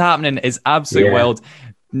see this happening. It's absolutely wild.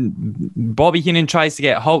 Bobby Heenan tries to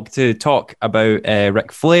get Hulk to talk about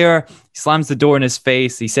Ric Flair. He slams the door in his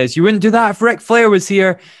face. He says, "You wouldn't do that if Ric Flair was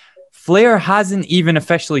here." Flair hasn't even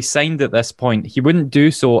officially signed at this point. He wouldn't do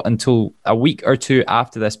so until a week or two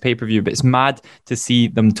after this pay-per-view, but it's mad to see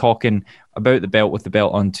them talking about the belt with the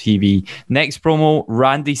belt on TV. Next promo,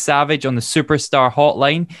 Randy Savage on the Superstar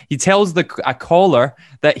Hotline. He tells a caller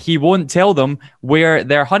that he won't tell them where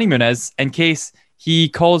their honeymoon is in case he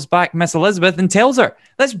calls back Miss Elizabeth and tells her.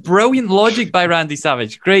 That's brilliant logic by Randy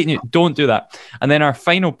Savage. Great news. Don't do that. And then our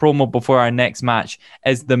final promo before our next match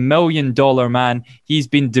is the $1 Million Man. He's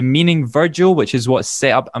been demeaning Virgil, which is what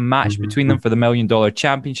set up a match between them for the $1 Million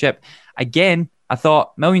Championship. Again, I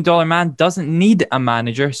thought $1 Million Man doesn't need a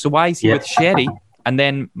manager, so why is he with Sherry? And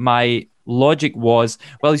then my logic was,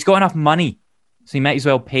 well, he's got enough money, so he might as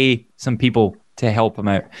well pay some people to help him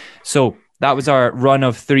out. So that was our run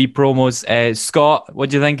of 3 promos. Scott, what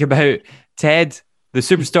do you think about Ted, the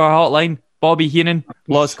Superstar Hotline, Bobby Heenan?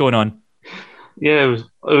 Lots going on. Yeah,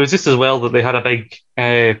 it was just as well that they had a big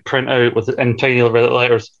printout with in tiny red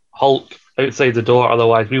letters, Hulk, outside the door.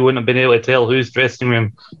 Otherwise, we wouldn't have been able to tell whose dressing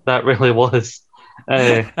room that really was.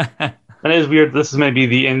 And it is weird. This is maybe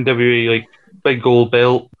the NWA like big gold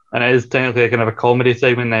belt, and it is technically a kind of a comedy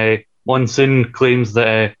segment. Monsoon claims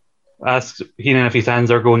that asks Heenan if his hands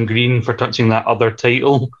are going green for touching that other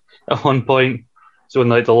title at one point, showing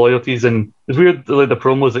like the loyalties. And it's weird, like the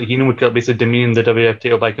promos that Heenan would cut basically demeaning the WWF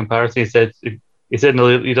title by comparison. He said in the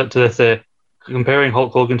lead up to this, comparing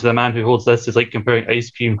Hulk Hogan to the man who holds this is like comparing ice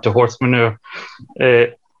cream to horse manure.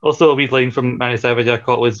 Also, a wee line from Randy Savage I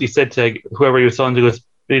caught was he said to whoever he was talking to, goes,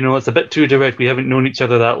 it's a bit too direct. We haven't known each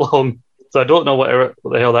other that long. So I don't know what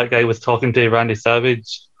the hell that guy was talking to Randy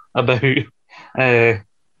Savage about.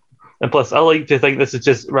 And plus, I like to think this is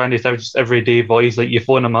just Randy Savage's everyday voice. Like you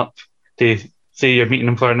phone him up to say you're meeting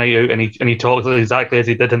him for a night out, and he talks exactly as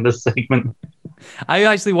he did in this segment. I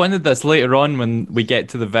actually wondered this later on when we get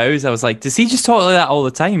to the vows. I was like, does he just talk like that all the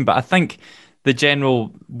time? But I think the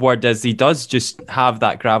general word is he does just have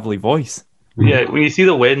that gravelly voice. Yeah, when you see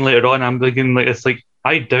the wedding later on, I'm thinking it's like,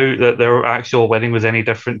 I doubt that their actual wedding was any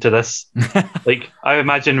different to this. Like, I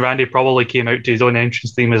imagine Randy probably came out to his own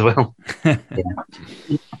entrance theme as well. Yeah.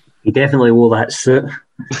 He definitely wore that suit.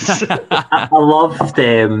 I loved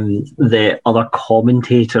the other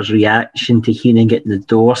commentators' reaction to Heenan getting the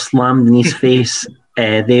door slammed in his face.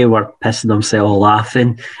 They were pissing themselves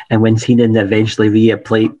laughing. And when Heenan eventually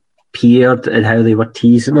reappeared and how they were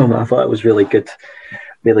teasing him, I thought it was really good.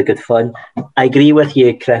 Really good fun. I agree with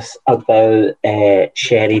you, Chris, about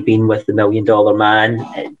Sherry being with the $1 Million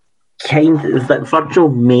Man. Kind of that Virgil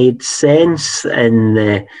made sense in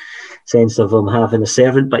the sense of him having a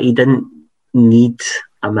servant, but he didn't need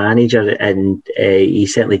a manager, and he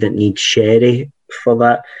certainly didn't need Sherry for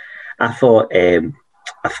that. I thought, Ted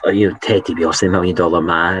DiBiase, $1 Million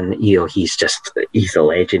Man, he's a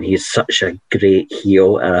legend. He's such a great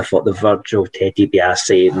heel, and I thought the Virgil Ted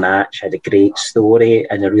DiBiase match had a great story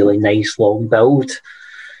and a really nice long build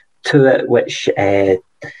to it, which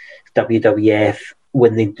WWF,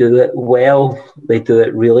 when they do it well, they do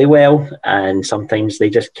it really well, and sometimes they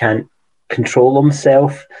just can't control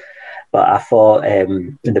themselves. But I thought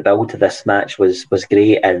the build to this match was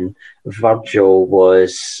great, and Virgil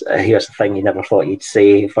was, here's the thing you never thought you'd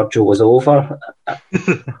say, Virgil was over.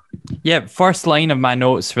 Yeah, first line of my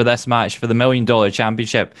notes for this match for the $1 Million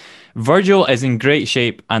Championship. Virgil is in great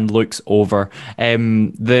shape and looks over.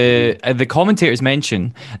 The commentators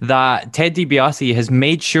mention that Ted DiBiase has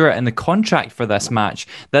made sure in the contract for this match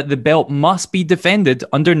that the belt must be defended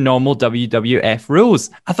under normal WWF rules.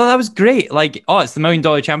 I thought that was great. Like, it's the $1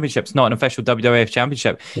 Million Championship. It's not an official WWF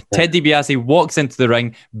Championship. Ted DiBiase walks into the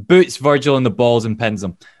ring, boots Virgil in the balls and pins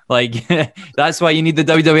him. Like, that's why you need the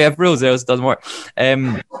WWF rules, else it doesn't work.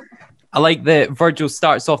 I like that Virgil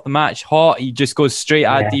starts off the match hot. He just goes straight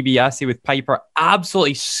at DiBiase with Piper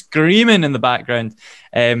absolutely screaming in the background.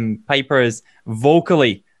 Piper is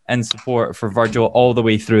vocally in support for Virgil all the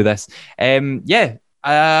way through this. A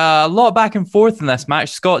lot back and forth in this match.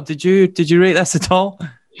 Scott, did you rate this at all?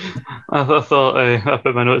 I thought, I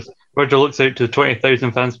put my notes. Virgil looks out to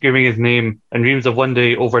 20,000 fans screaming his name and dreams of one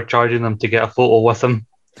day overcharging them to get a photo with him.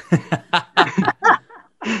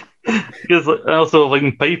 Because also,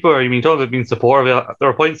 like Piper, talking about being supportive, there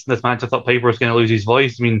were points in this match I thought Piper was going to lose his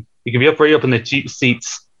voice. You can be right up in the cheap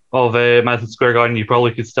seats of Madison Square Garden, you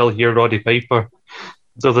probably could still hear Roddy Piper.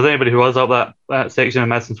 So if there's anybody who was up that section of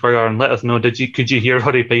Madison Square Garden, let us know. Could you hear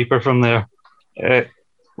Roddy Piper from there?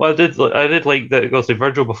 Well, I did like that. Also,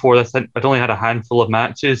 Virgil before this had only had a handful of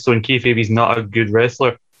matches, so in kayfabe he's not a good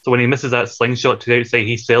wrestler. So when he misses that slingshot to the outside,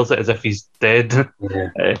 he sells it as if he's dead.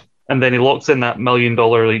 Yeah. And then he locks in that $1 million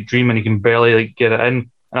dream, and he can barely get it in.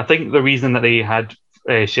 And I think the reason that they had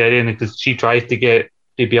Sherry in is because she tries to get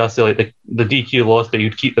DiBiase the DQ loss, but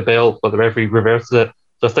you'd keep the belt, but the referee reverses it.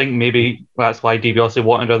 So I think maybe that's why DiBiase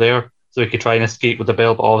wanted her there, so he could try and escape with the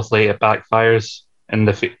belt. But obviously, it backfires in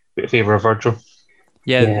the favor of Virgil.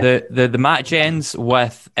 Yeah. The match ends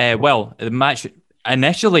with the match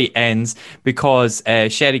initially ends because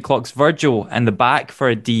Sherry clocks Virgil in the back for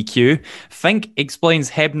a DQ. Fink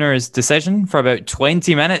explains Hebner's decision for about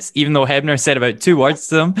 20 minutes, even though Hebner said about 2 words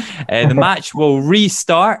to them. The match will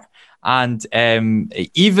restart. And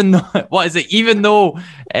even though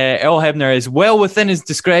Earl Hebner is well within his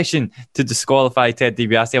discretion to disqualify Ted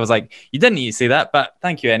DiBiase, I was like, you didn't need to say that, but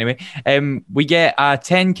thank you anyway. We get a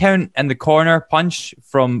 10 count in the corner punch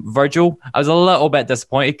from Virgil. I was a little bit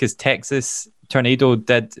disappointed because Texas Tornado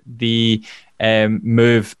did the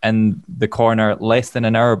move in the corner less than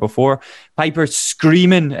an hour before. Piper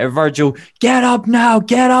screaming at Virgil, get up now,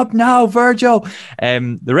 Virgil.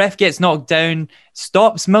 The ref gets knocked down,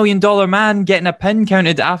 stops $1 Million Man getting a pin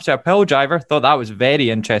counted after a pill driver. Thought that was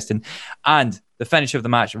very interesting. And the finish of the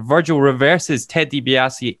match, Virgil reverses Ted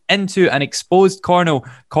DiBiase into an exposed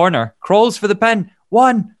corner, crawls for the pin.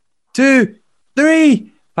 1, 2,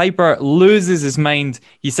 3. Piper loses his mind.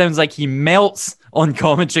 He sounds like he melts on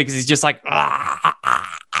commentary because he's just like,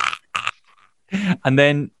 and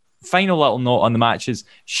then final little note on the match is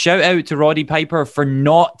shout out to Roddy Piper for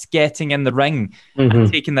not getting in the ring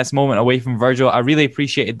and taking this moment away from Virgil. I really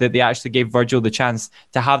appreciated that they actually gave Virgil the chance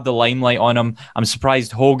to have the limelight on him. I'm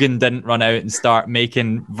surprised Hogan didn't run out and start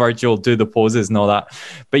making Virgil do the poses and all that.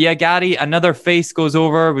 But yeah, Gary, another face goes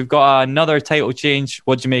over. We've got another title change.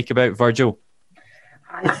 What do you make about Virgil?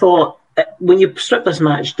 I thought when you strip this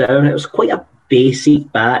match down, it was quite a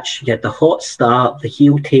basic match. You had the hot start, the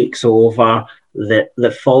heel takes over,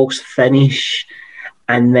 the false finish,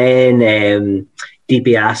 and then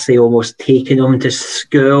DiBiase almost taking him to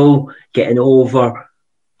school, getting over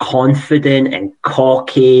confident and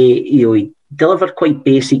cocky. He delivered quite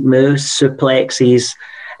basic moves, suplexes.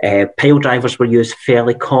 Pile drivers were used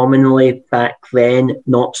fairly commonly back then,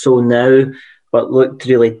 not so now, but looked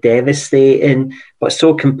really devastating, but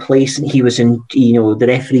so complacent. He was the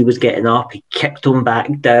referee was getting up. He kicked him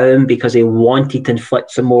back down because he wanted to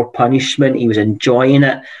inflict some more punishment. He was enjoying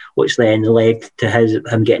it, which then led to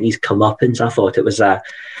him getting his comeuppance. I thought it was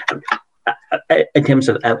it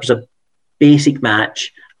was a basic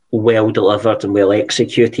match, well delivered and well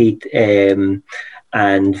executed. And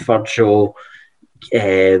Virgil,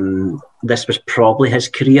 this was probably his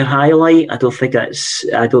career highlight. I don't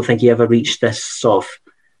think he ever reached this sort of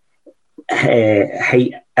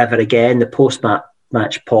height ever again. The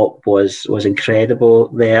post-match pop was incredible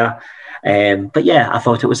there. But yeah, I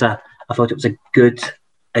thought it was a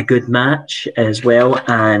good match as well,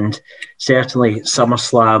 and certainly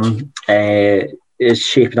SummerSlam is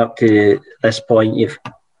shaping up to this point. You've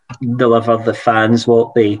delivered the fans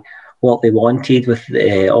what they wanted with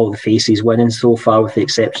all the faces winning so far, with the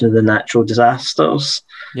exception of the natural disasters.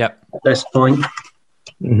 Yep. At this point.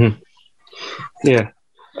 Mm-hmm. Yeah.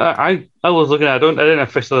 I was looking at I didn't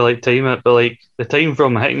officially time it, but the time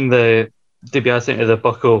from hitting the DiBiase into the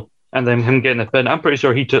buckle and then him getting the pin, I'm pretty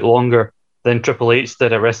sure he took longer than Triple H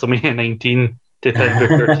did at WrestleMania 19 to pin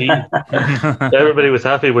Booker T. Everybody was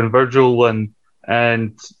happy when Virgil won,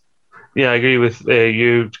 and yeah, I agree with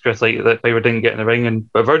you, Chris, that Piper didn't get in the ring,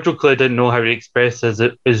 but Virgil clearly didn't know how to express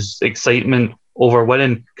his excitement over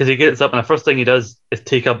winning, because he gets up and the first thing he does is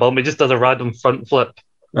take a bump. He just does a random front flip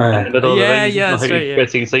in the middle of the ring. Yeah, that's right.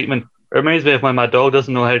 Express excitement. It reminds me of when my dog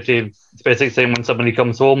doesn't know how to express excitement when somebody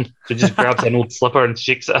comes home, so he just grabs an old slipper and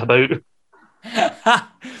shakes it about.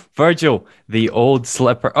 Virgil, the old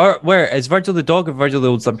slipper. Or where is Virgil the dog or Virgil the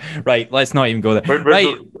old slipper? Right, let's not even go there.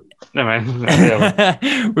 Right. No,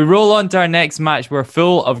 man. We roll on to our next match. We're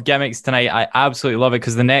full of gimmicks tonight. I absolutely love it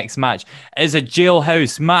because the next match is a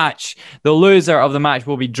jailhouse match. The loser of the match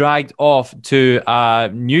will be dragged off to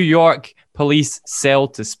a New York police cell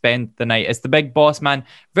to spend the night. It's the Big Boss Man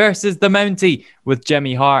versus the Mountie with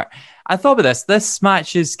Jimmy Hart. I thought about this. This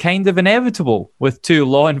match is kind of inevitable with two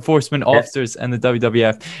law enforcement officers in the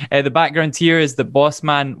WWF. The background here is that Boss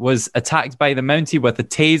Man was attacked by the Mountie with a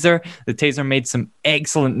taser. The taser made some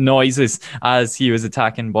excellent noises as he was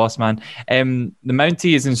attacking Boss Man. The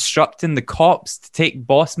Mountie is instructing the cops to take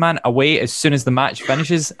Boss Man away as soon as the match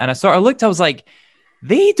finishes. And I sort of looked, I was like,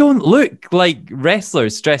 they don't look like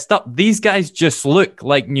wrestlers dressed up. These guys just look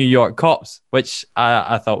like New York cops, which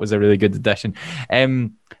I thought was a really good addition.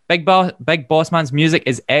 Big Boss Man's music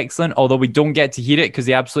is excellent, although we don't get to hear it because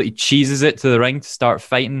he absolutely cheeses it to the ring to start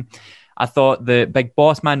fighting. I thought the Big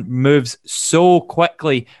Boss Man moves so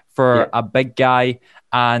quickly for a big guy,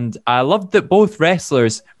 and I loved that both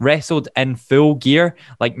wrestlers wrestled in full gear.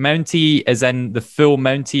 Like Mountie is in the full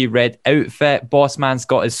Mountie red outfit. Boss Man's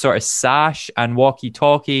got his sort of sash and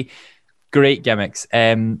walkie-talkie. Great gimmicks.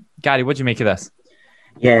 Gary, what do you make of this?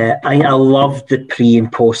 Yeah, I love the pre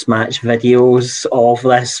and post match videos of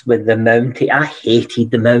this with the Mountie. I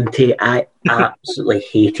hated the Mountie. I absolutely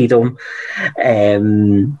hated him.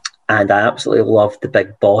 And I absolutely loved the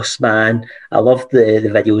Big Boss Man. I loved the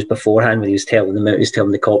videos beforehand when he was telling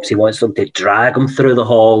the cops he wants them to drag him through the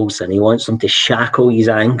halls and he wants them to shackle his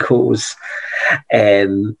ankles.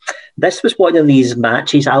 This was one of these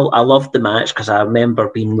matches. I loved the match because I remember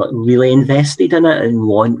being really invested in it and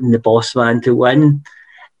wanting the Boss Man to win.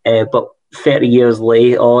 But 30 years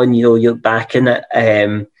later on, you look back in it,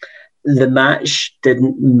 the match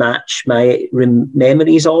didn't match my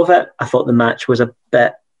memories of it. I thought the match was a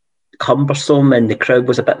bit cumbersome and the crowd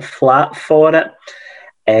was a bit flat for it.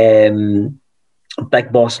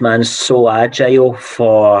 Big Boss Man is so agile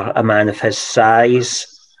for a man of his size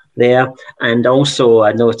there. And also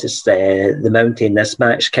I noticed the Mountie in this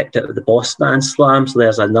match kicked out of the Boss Man Slam, so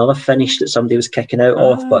there's another finish that somebody was kicking out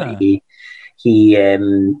of, but he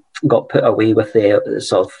got put away with the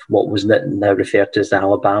sort of what was now referred to as the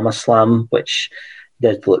Alabama Slam, which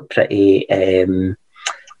did look pretty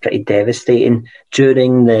devastating.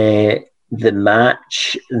 During the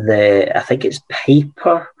match, I think it's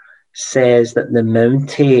Piper says that the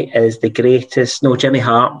Mountie is the greatest. No, Jimmy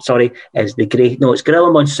Hart, sorry, is the great. No, it's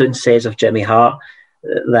Gorilla Monsoon says of Jimmy Hart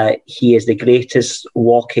that he is the greatest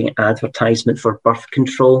walking advertisement for birth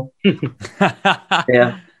control.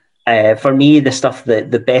 Yeah. For me,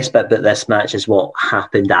 the best bit about this match is what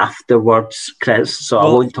happened afterwards, Chris. So I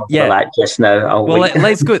won't talk about that just now.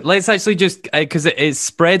 Let's go. Let's actually just because it's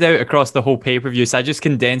spread out across the whole pay-per-view. So I just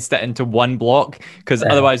condensed it into one block because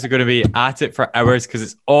otherwise we're going to be at it for hours because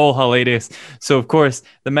it's all hilarious. So of course,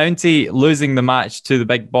 the Mountie losing the match to the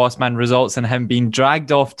Big Boss Man results in him being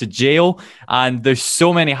dragged off to jail. And there's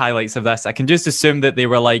so many highlights of this. I can just assume that they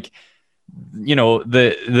were like, you know,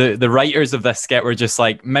 the writers of this skit were just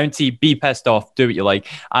like, Mountie, be pissed off, do what you like.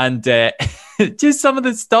 And just some of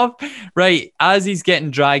the stuff, right, as he's getting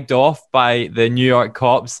dragged off by the New York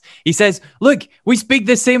cops, he says, look, we speak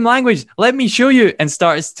the same language, let me show you, and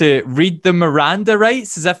starts to read the Miranda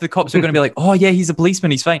rights as if the cops are going to be like, oh yeah, he's a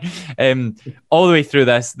policeman, he's fine. All the way through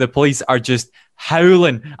this, the police are just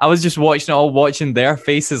howling. I was just watching their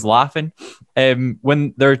faces laughing.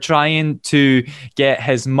 When they're trying to get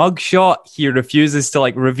his mugshot, he refuses to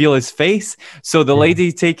reveal his face. So the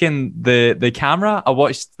lady taking the camera, I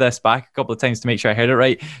watched this back a couple of times to make sure I heard it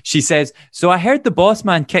right. She says, so I heard the Boss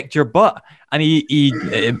Man kicked your butt. And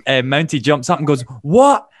Mountie jumps up and goes,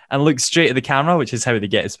 what? And looks straight at the camera, which is how they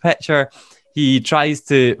get his picture. He tries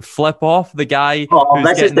to flip off the guy. Oh,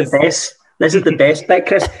 this is the best. This is the best bit,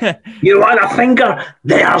 Chris. You want a finger?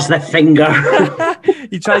 There's the finger.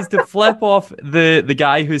 He tries to flip off the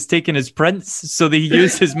guy who's taking his prints, so that he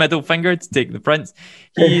used his middle finger to take the prints.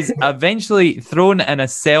 He's eventually thrown in a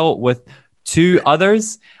cell with two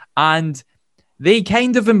others, and they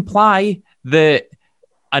kind of imply that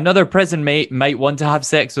another prison mate might want to have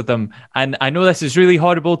sex with him. And I know this is really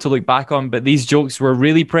horrible to look back on, but these jokes were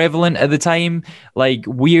really prevalent at the time, like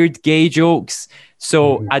weird gay jokes.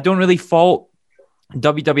 So I don't really fault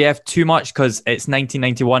WWF too much because it's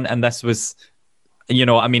 1991 and this was,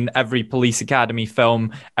 every Police Academy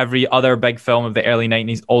film, every other big film of the early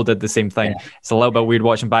 90s all did the same thing. Yeah. It's a little bit weird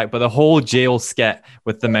watching back, but the whole jail skit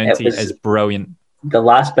with the Mountie is brilliant. The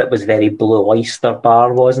last bit was very Blue Oyster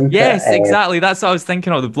Bar, wasn't it? Yes, exactly. That's what I was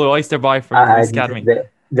thinking of, the Blue Oyster Bar from Police Academy.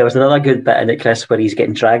 There was another good bit in it, Chris, where he's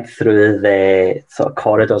getting dragged through the sort of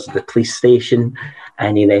corridors of the police station,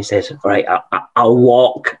 and he then says, right, I'll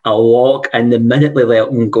walk, and the minute they let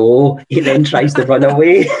him go, he then tries to run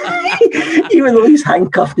away, even though he's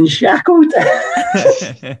handcuffed and shackled.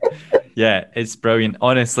 Yeah, it's brilliant.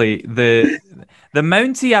 Honestly, the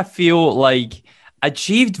Mountie, I feel like,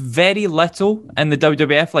 achieved very little in the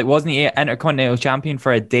WWF. Wasn't he Intercontinental Champion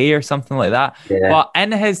for a day or something like that? Yeah. But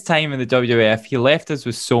in his time in the WWF, he left us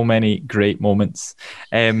with so many great moments.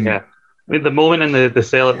 The moment in the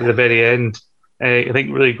cell at the very end, I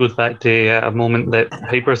think really goes back to a moment that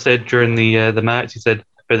Piper said during the match. He said,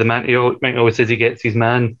 "For the man, he always says he gets his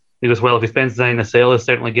man." He goes, "Well, if he spends the night in the cell, he'll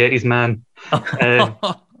certainly get his man."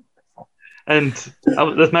 And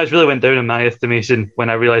this match really went down in my estimation when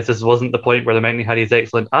I realised this wasn't the point where the Mountie had his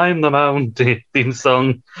excellent "I'm the Mountie" theme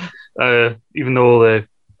song. Even though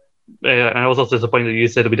and I was also disappointed that you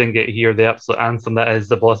said we didn't get to hear the absolute anthem that is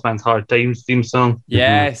the Boss Man's Hard Times theme song.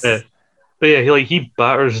 Yes. But yeah, he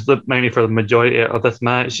batters the Mountie for the majority of this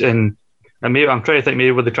match, and maybe I'm trying to think maybe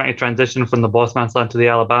were they trying to transition from the Boss Man Slam to the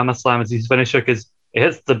Alabama Slam as his finisher, because it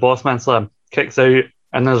hits the Boss Man Slam, kicks out,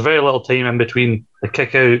 and there's very little time in between the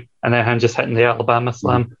kick out and then him just hitting the Alabama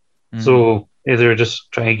Slam. Mm-hmm. So they were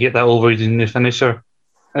just trying to get that over using the finisher.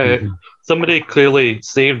 Somebody clearly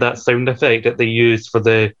saved that sound effect that they used for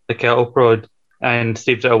the kettle prod and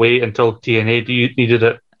saved it away until TNA needed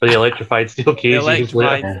it for the electrified steel cage.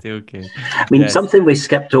 Electrified steel cage. I mean, something we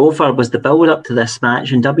skipped over was the build up to this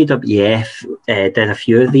match, and WWF did a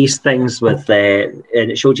few of these things with, and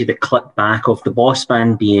it showed you the clip back of the Boss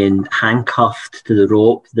Man being handcuffed to the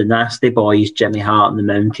rope, the Nasty Boys, Jimmy Hart and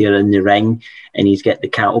the Mountie are in the ring, and he's got the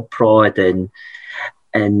cattle prod and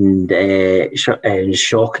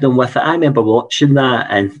shocking them with it. I remember watching that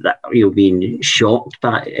and being shocked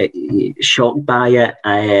by it.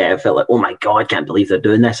 I felt like, oh my god, I can't believe they're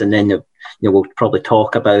doing this. And then we'll probably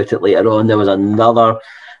talk about it later on. There was another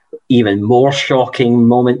even more shocking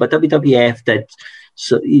moment, but WWF did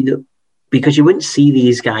so, because you wouldn't see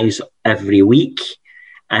these guys every week,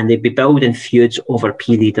 and they'd be building feuds over a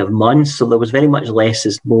period of months, so there was very much less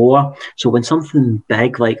is more. So when something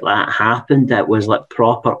big like that happened, it was like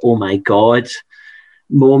proper, oh my god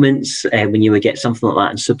moments when you would get something like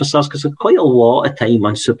that in Superstars, because there's quite a lot of time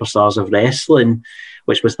on Superstars of Wrestling,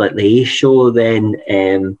 which was like the A show then,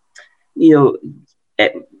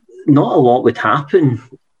 not a lot would happen.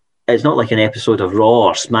 It's not like an episode of Raw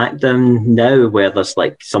or SmackDown now where there's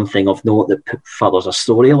like something of note that furthers a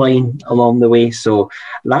storyline along the way. So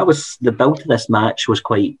that was the build to this match was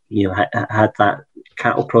quite, had that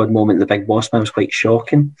cattle prod moment. The Big Boss Man was quite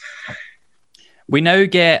shocking. We now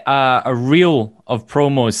get a reel of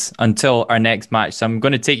promos until our next match. So I'm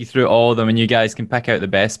going to take you through all of them and you guys can pick out the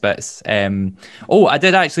best bits. I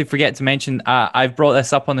did actually forget to mention, I've brought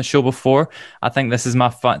this up on the show before. I think this is my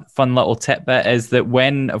fun little tidbit, is that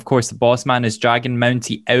when, of course, the Boss Man is dragging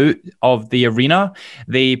Mountie out of the arena,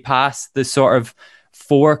 they pass the sort of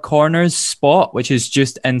Four Corners spot, which is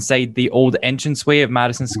just inside the old entranceway of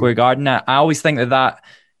Madison Square Garden. I always think that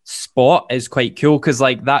spot is quite cool because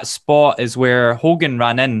like that spot is where Hogan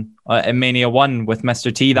ran in Mania 1 with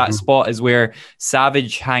Mr. T. That spot is where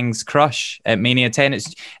Savage hangs Crush at Mania 10.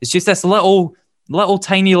 It's just this little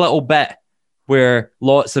tiny bit where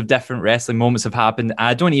lots of different wrestling moments have happened.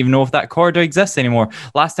 I don't even know if that corridor exists anymore.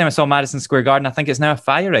 Last time I saw Madison Square Garden, I think it's now a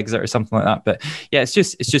fire exit or something like that. But yeah, it's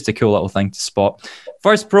just a cool little thing to spot.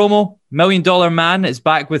 First promo, $1 Million Man is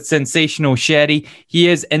back with Sensational Sherry. He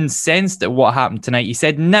is incensed at what happened tonight. He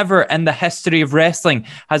said, never in the history of wrestling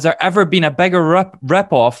has there ever been a bigger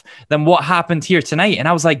rip-off than what happened here tonight. And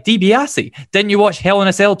I was like, DiBiase, didn't you watch Hell in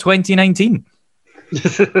a Cell 2019?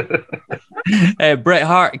 Bret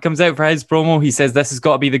Hart comes out for his promo. He says this has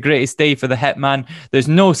got to be the greatest day for the Hitman. There's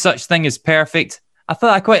no such thing as perfect. I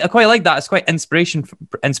thought I quite like that. It's quite inspirational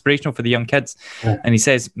for the young kids. Yeah. And he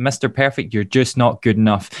says, Mr. Perfect, you're just not good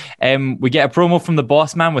enough. We get a promo from the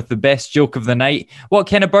Boss Man with the best joke of the night. What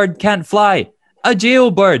kind of bird can't fly? A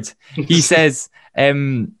jailbird. He says, I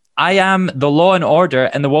am the law and order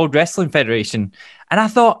in the World Wrestling Federation. And I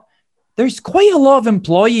thought, there's quite a lot of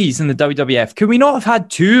employees in the WWF. Could we not have had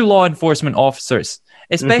 2 law enforcement officers?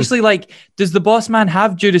 Especially like, does the Boss Man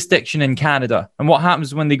have jurisdiction in Canada? And what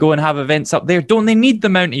happens when they go and have events up there? Don't they need the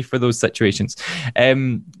Mountie for those situations?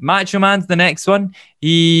 Macho Man's the next one.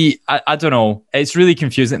 I don't know. It's really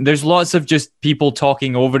confusing. There's lots of just people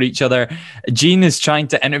talking over each other. Gene is trying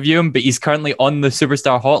to interview him, but he's currently on the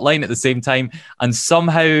Superstar hotline at the same time. And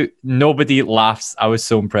somehow nobody laughs. I was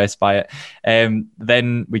so impressed by it.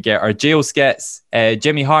 Then we get our jail skits.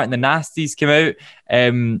 Jimmy Hart and the Nasties come out.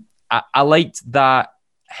 I liked that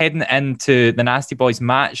heading into the Nasty Boys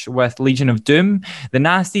match with Legion of Doom, the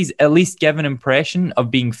Nasties at least give an impression of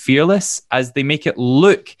being fearless as they make it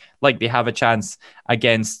look like they have a chance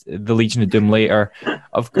against the Legion of Doom later.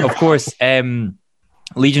 Of course,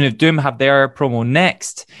 Legion of Doom have their promo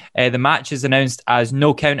next. The match is announced as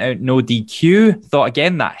no count out, no DQ. Thought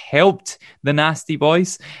again that helped the Nasty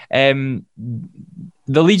Boys.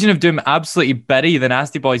 The Legion of Doom absolutely bury the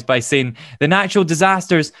Nasty Boys by saying the natural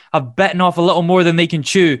disasters have bitten off a little more than they can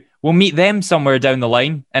chew. We'll meet them somewhere down the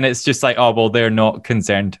line. And it's just like, oh, well, they're not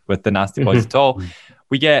concerned with the Nasty Boys at all.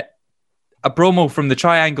 We get a promo from the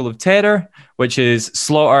Triangle of Terror, which is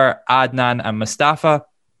Slaughter, Adnan, and Mustafa.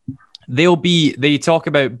 They talk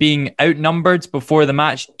about being outnumbered before the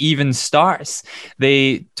match even starts.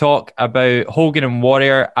 They talk about Hogan and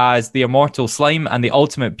Warrior as the Immortal Slime and the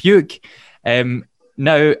Ultimate Puke.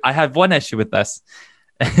 Now, I have one issue with this.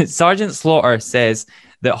 Sergeant Slaughter says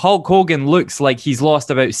that Hulk Hogan looks like he's lost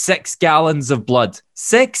about 6 gallons of blood.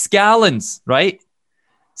 6 gallons, right?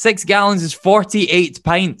 6 gallons is 48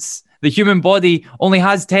 pints. The human body only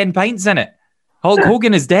has 10 pints in it. Hulk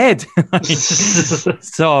Hogan is dead.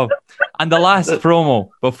 So And the last promo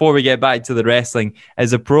before we get back to the wrestling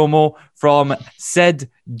is a promo from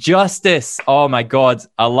Sid Justice. Oh my God,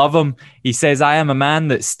 I love him. He says, "I am a man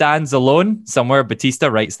that stands alone." Somewhere Batista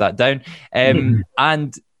writes that down.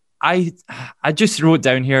 And I just wrote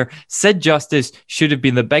down here, Sid Justice should have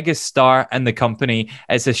been the biggest star in the company.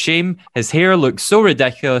 It's a shame his hair looks so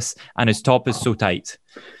ridiculous and his top is so tight.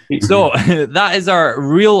 So that is our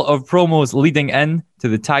reel of promos leading in to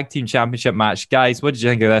the Tag Team Championship match. Guys, what did you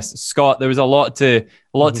think of this? Scott, there was a lot to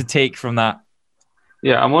take from that.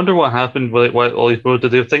 Yeah, I wonder what happened with all these promos.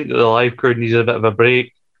 Did they think that the live crowd needed a bit of a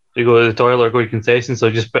break to go to the toilet or go to concessions, so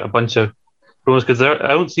just put a bunch of promos? Because I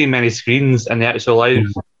don't see many screens in the actual live,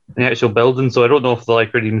 in the actual building, so I don't know if the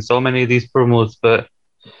live crowd even saw many of these promos. But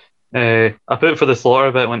I put for the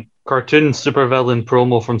Slaughter bit, when cartoon supervillain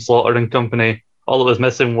promo from Slaughter and Company. All it was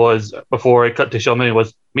missing was, before I cut to Shaman,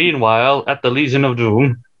 was "Meanwhile at the Legion of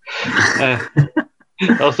Doom."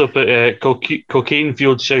 Also put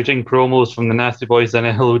cocaine-fueled shouting promos from the Nasty Boys and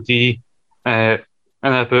LOD. And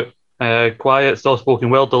I put quiet, soft-spoken,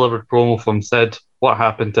 well-delivered promo from Sid. What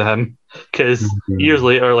happened to him? Because years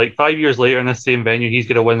later, like 5 years later in this same venue, he's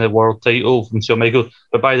going to win the world title from Shawn Michaels.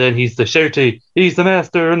 But by then, he's the shouty, he's the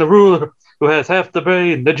master and the ruler who has half the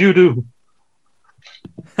brain that you do.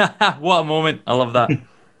 What a moment. I love that.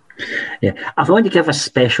 Yeah, I want to give a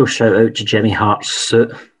special shout out to Jimmy Hart's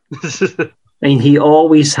suit. I mean, he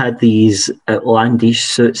always had these outlandish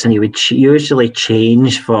suits, and he would usually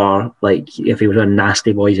change for, like, if he was on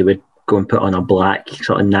Nasty Boys, he would go and put on a black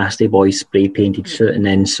sort of Nasty Boy spray painted suit, and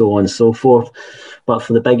then so on and so forth. But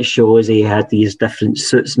for the big shows, he had these different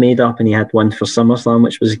suits made up, and he had one for SummerSlam,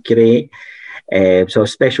 which was great. So a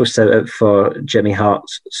special shout out for Jimmy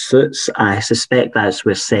Hart's suits. I suspect that's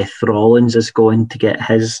where Seth Rollins is going to get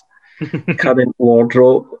his current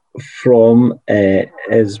wardrobe from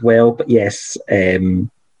as well. But yes,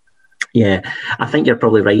 yeah, I think you're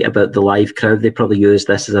probably right about the live crowd. They probably use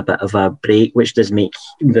this as a bit of a break, which does make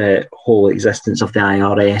the whole existence of the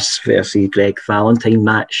IRS versus Greg Valentine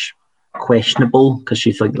match questionable, because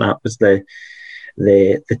you think that was the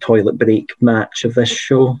toilet break match of this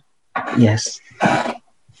show. Yes.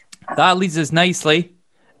 That leads us nicely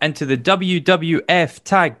into the WWF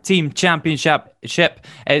Tag Team Championship.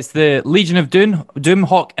 It's the Legion of Doom,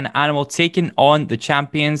 Hawk and Animal taking on the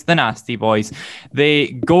champions, the Nasty Boys.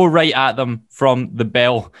 They go right at them from the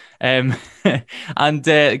bell. And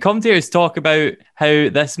commentators talk about how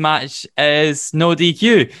this match is no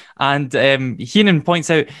DQ. And Heenan points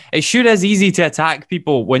out, it sure is easy to attack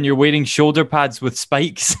people when you're wearing shoulder pads with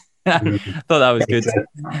spikes. I thought that was good.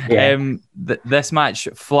 Yeah. This match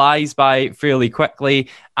flies by fairly quickly.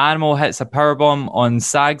 Animal hits a powerbomb on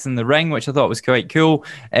Sags in the ring, which I thought was quite cool.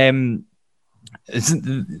 The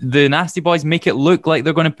Nasty Boys make it look like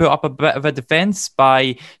they're going to put up a bit of a defense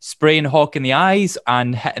by spraying Hawk in the eyes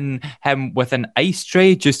and hitting him with an ice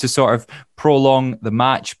tray just to sort of prolong the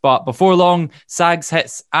match. But before long, Sags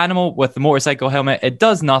hits Animal with the motorcycle helmet. It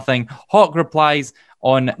does nothing. Hawk replies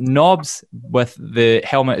on Knobs with the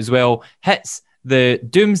helmet as well, hits the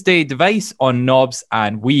Doomsday device on Knobs,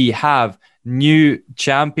 and we have new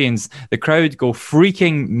champions. The crowd go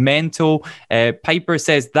freaking mental. Piper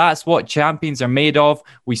says that's what champions are made of.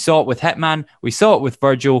 We saw it with Hitman, we saw it with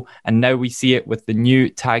Virgil, and now we see it with the new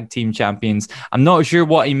tag team champions. I'm not sure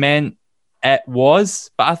what he meant it was,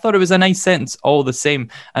 but I thought it was a nice sentence all the same.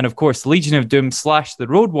 And of course, Legion of Doom / the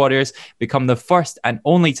Road Warriors become the first and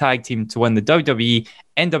only tag team to win the WWE,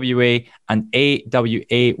 NWA, and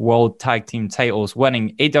AWA World Tag Team titles,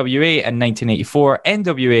 winning AWA in 1984,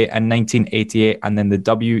 NWA in 1988, and then the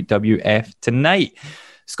WWF tonight.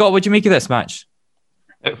 Scott, what do you make of this match?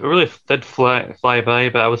 It really did fly by,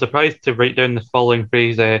 but I was surprised to write down the following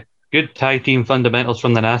phrase, good tag team fundamentals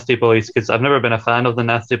from the Nasty Boys, because I've never been a fan of the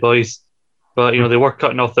Nasty Boys. But, you know, they were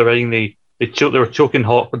cutting off the ring. They were choking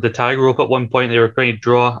Hawk with the tag rope at one point. They were trying to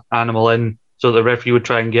draw Animal in so the referee would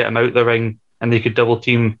try and get him out the ring, and they could double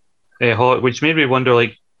team Hawk, which made me wonder,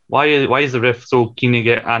 like, why is the ref so keen to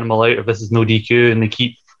get Animal out if this is no DQ, and they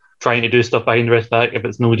keep trying to do stuff behind the ref's back if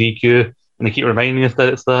it's no DQ, and they keep reminding us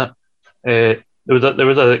that it's that. There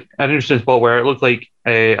was an interesting spot where it looked like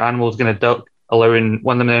Animal was going to duck, allowing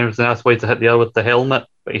one of the members of the Nasty Boys to hit the other with the helmet,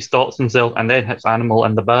 but he stops himself and then hits Animal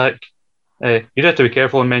in the back. You'd have to be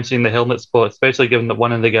careful in mentioning the helmet spot, especially given that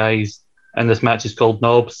one of the guys in this match is called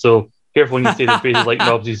Knobs. So careful when you say the phrases like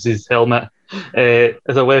Knobs uses his helmet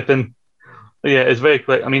as a weapon. But yeah, it's very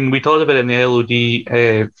quick. I mean, we talked about it in the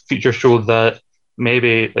LOD feature show that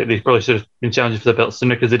maybe they probably should have been challenged for the belt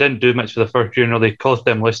sooner, because they didn't do much for the first year. They cost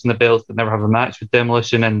Demolition the belts, but never have a match with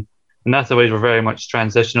Demolition. And Nasty Boys were very much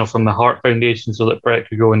transitional from the Hart Foundation so that Brett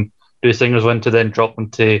could go and do a singles win to then drop them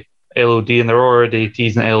to LOD, and they're already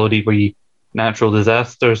teasing LOD be natural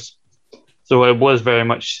disasters. So it was very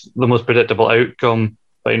much the most predictable outcome.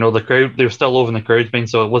 But the crowd, they were still over in the crowd's mind,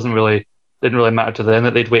 so didn't really matter to them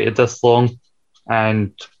that they'd waited this long.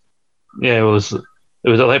 And yeah, it was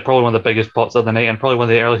like probably one of the biggest plots of the night, and probably one of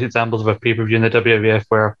the earliest examples of a pay-per-view in the WWF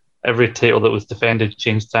where every title that was defended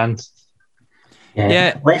changed hands.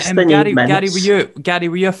 Yeah. Less than Gary, 8 minutes. Gary,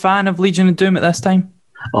 were you a fan of Legion of Doom at this time?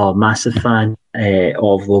 Oh, massive fan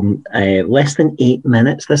of them. Less than 8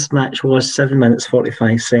 minutes this match was, 7 minutes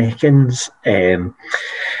 45 seconds. There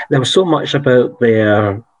was so much about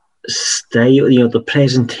their style. The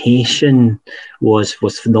presentation was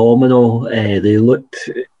phenomenal. They looked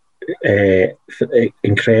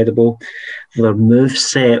incredible. Their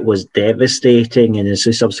moveset was devastating, and as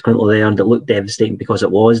we subsequently learned, it looked devastating because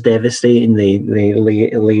it was devastating. They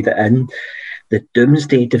laid it in. The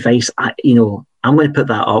Doomsday Device, I'm going to put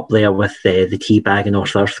that up there with the Teabag and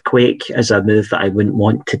North Earthquake as a move that I wouldn't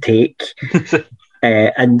want to take.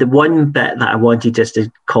 And the one bit that I wanted just to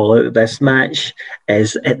call out of this match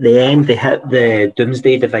is at the end, they hit the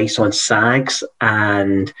Doomsday Device on Sags,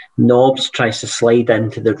 and Knobs tries to slide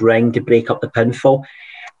into the ring to break up the pinfall,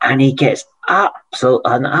 and he gets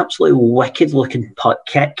an absolutely wicked looking putt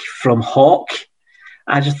kick from Hawk.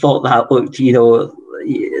 I just thought that looked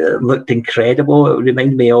incredible. It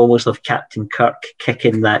reminded me almost of Captain Kirk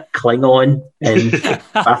kicking that Klingon in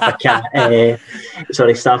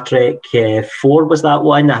Star Trek 4 was that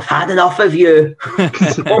one. I've had enough of you. I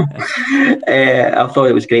thought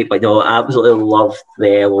it was great, but no, I absolutely loved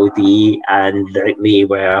the LOD, and they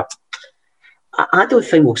were. I don't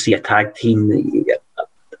think we'll see a tag team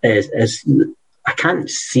as I can't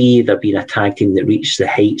see there being a tag team that reached the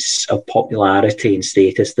heights of popularity and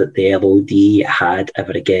status that the LOD had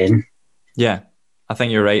ever again. Yeah, I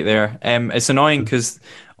think you're right there. It's annoying because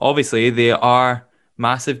obviously they are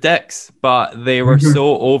massive dicks, but they were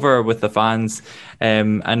so over with the fans,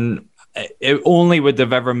 and it only would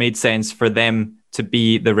have ever made sense for them to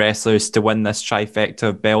be the wrestlers to win this trifecta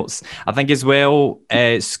of belts. I think as well,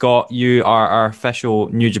 Scott, you are our official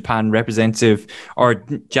New Japan representative or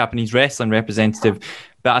Japanese wrestling representative,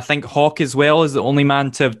 but I think Hawk as well is the only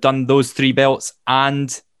man to have done those 3 belts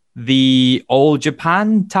and the All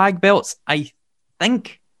Japan tag belts, I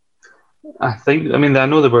think. I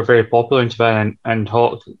know they were very popular in Japan, and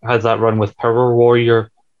Hawk has that run with Power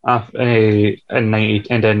Warrior in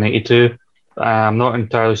 92. I'm not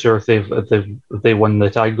entirely sure if they won the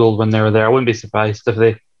tag gold when they were there. I wouldn't be surprised if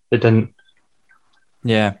they didn't.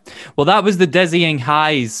 Yeah. Well, that was the dizzying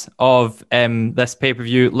highs of this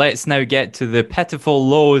pay-per-view. Let's now get to the pitiful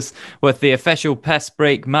lows with the official piss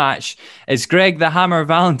break match. It's Greg the Hammer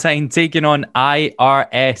Valentine taking on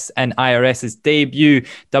IRS in IRS's debut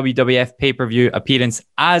WWF pay-per-view appearance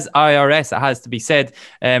as IRS. It has to be said.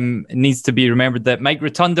 It needs to be remembered that Mike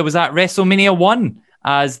Rotunda was at WrestleMania 1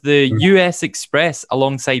 as the US Express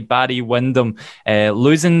alongside Barry Windham,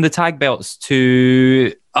 losing the tag belts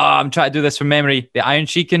to, I'm trying to do this from memory, the Iron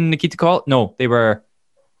Sheik and Nikita Koloff. No, they were,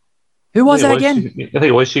 who was it again? I think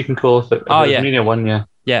it was Sheik and Koloff. Oh, yeah. Mania 1, yeah.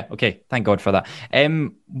 Yeah, okay, thank God for that.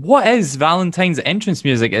 What is Valentine's entrance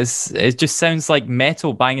music? It just sounds like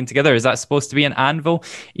metal banging together. Is that supposed to be an anvil?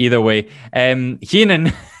 Either way,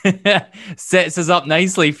 Heenan sets us up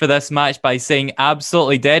nicely for this match by saying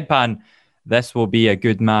absolutely deadpan, this will be a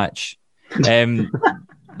good match. The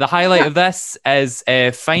highlight of this is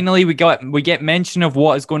finally we get mention of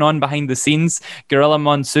what is going on behind the scenes. Gorilla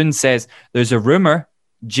Monsoon says there's a rumor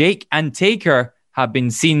Jake and Taker have been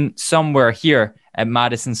seen somewhere here at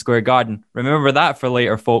Madison Square Garden. Remember that for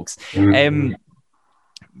later, folks.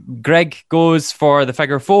 Greg goes for the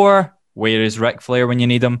figure 4. Where is Ric Flair when you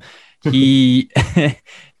need him? He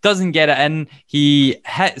doesn't get it in. He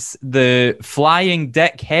hits the flying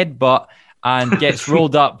dick headbutt and gets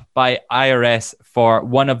rolled up by IRS for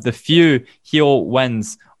one of the few heel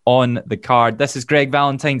wins on the card. This is Greg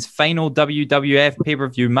Valentine's final WWF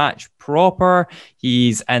pay-per-view match proper.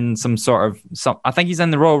 He's in I think he's in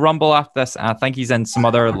the Royal Rumble after this, and I think he's in some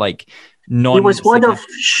other He was one of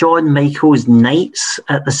Shawn Michaels' knights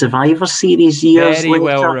at the Survivor Series years Very later.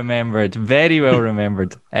 well remembered. Very well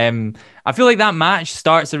remembered. I feel like that match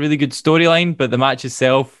starts a really good storyline, but the match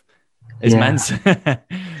itself is mince.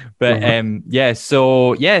 But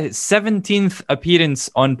 17th appearance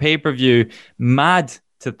on pay-per-view. Mad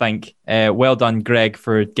to think. Well done, Greg,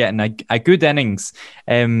 for getting a good innings.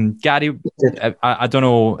 Gary, I don't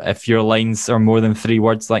know if your lines are more than 3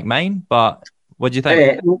 words like mine, but what do you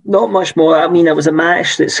think? Not much more. I mean, it was a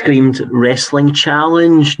match that screamed wrestling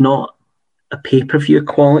challenge, not a pay-per-view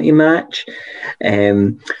quality match.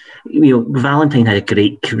 Valentine had a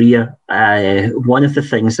great career. One of the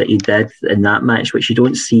things that he did in that match, which you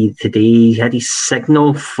don't see today, he had his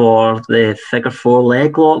signal for the figure 4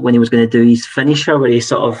 leg lock when he was going to do his finisher, where he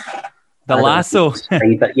sort of the lasso.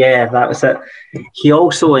 But yeah, that was it. He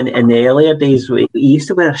also, in the earlier days, he used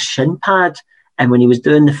to wear a shin pad, and when he was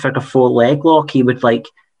doing the figure 4 leg lock, he would like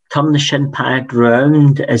turn the shin pad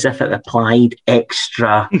round as if it applied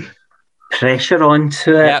extra pressure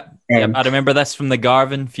onto it. Yep. I remember this from the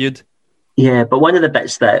Garvin feud. Yeah, but one of the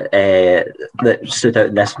bits that stood out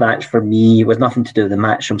in this match for me was nothing to do with the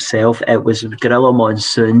match himself. It was Gorilla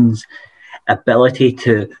Monsoon's ability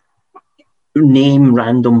to name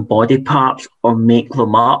random body parts or make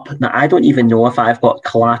them up. Now, I don't even know if I've got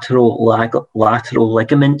lateral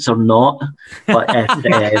ligaments or not, but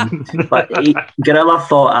Gorilla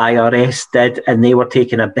thought IRS did, and they were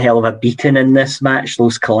taking a hell of a beating in this match,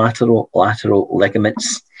 those collateral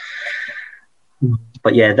ligaments.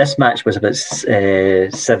 But yeah, this match was about 7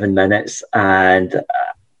 minutes, and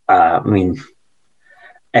I mean,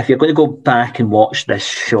 if you're going to go back and watch this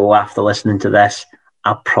show after listening to this,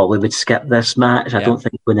 I probably would skip this match. I don't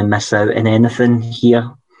think you're going to miss out on anything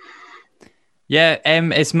here. Yeah,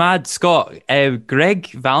 it's mad, Scott. Greg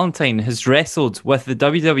Valentine has wrestled with the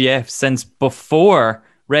WWF since before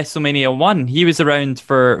WrestleMania 1. He was around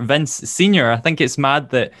for Vince Sr. I think it's mad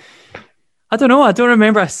that... I don't know. I don't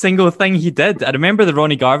remember a single thing he did. I remember the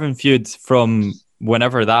Ronnie Garvin feud from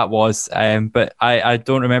whenever that was, but I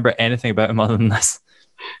don't remember anything about him other than this.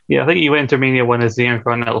 Yeah, I think he went to Mania 1 as the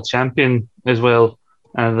Intercontinental Champion as well.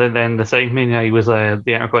 And then the second Mania, he was the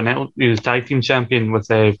Intercontinental, he was Tag Team Champion with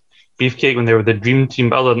Beefcake when they were the Dream Team.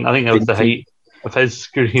 But other than, I think that was the height of his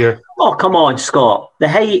career. Oh, come on, Scott. The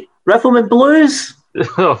height, Rhythm Blues?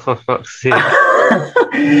 Oh, for fuck's sake.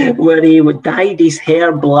 Where he would dyed his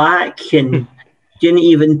hair black and didn't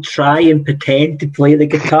even try and pretend to play the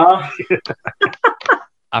guitar.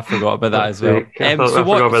 I forgot about that as well. I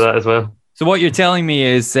forgot about that as well. So what you're telling me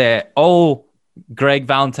is all Greg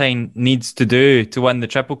Valentine needs to do to win the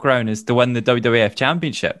Triple Crown is to win the WWF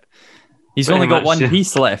Championship. He's only got one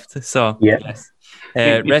piece left. So yes.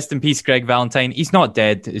 Rest in peace, Greg Valentine. He's not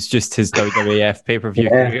dead. It's just his WWF pay-per-view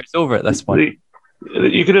career is over at this point.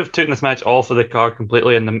 You could have taken this match off of the card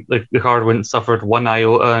completely, and the card wouldn't suffered one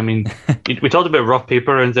iota. I mean, we talked about rough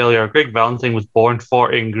paper rounds earlier. Greg Valentine was born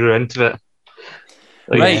for it and grew into it.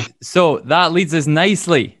 Right. So that leads us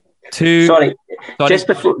nicely to. Sorry. Just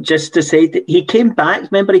to say that he came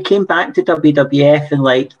back. Remember, he came back to WWF in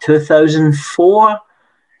like 2004,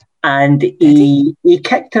 and he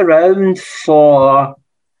kicked around for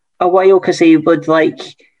a while because he would like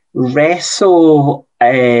wrestle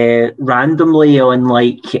randomly on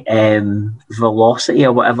like Velocity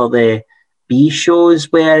or whatever the B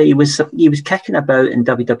shows where he was kicking about in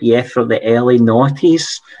WWF for the early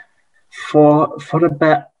noughties for a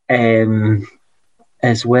bit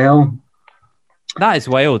as well. That is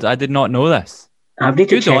wild. I did not know this. I need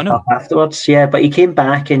to check up afterwards, yeah. But he came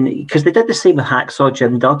back, and because they did the same with Hacksaw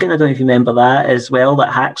Jim Duggan. I don't know if you remember that as well.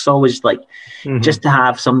 That Hacksaw was like just to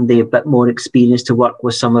have somebody a bit more experienced to work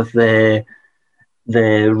with some of the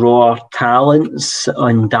raw talents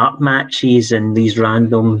on dark matches and these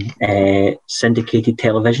random syndicated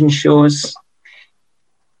television shows.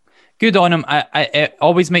 Good on him. It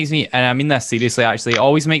always makes me, and I mean this seriously, actually, it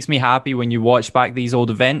always makes me happy when you watch back these old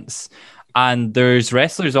events and there's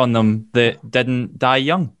wrestlers on them that didn't die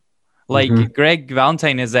young. Like Greg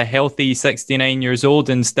Valentine is a healthy 69 years old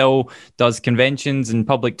and still does conventions and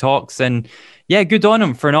public talks. And yeah, good on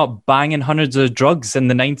him for not banging hundreds of drugs in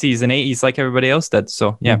the 90s and 80s like everybody else did.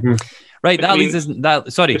 So yeah. Right, that leads us.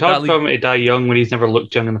 Sorry, it's hard for him to die young when he's never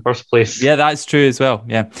looked young in the first place. Yeah, that's true as well.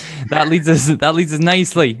 Yeah, that leads us. That leads us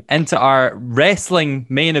nicely into our wrestling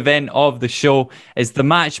main event of the show. Is the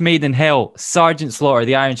match made in hell? Sergeant Slaughter,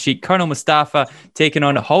 the Iron Sheik, Colonel Mustafa taking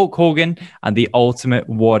on Hulk Hogan and the Ultimate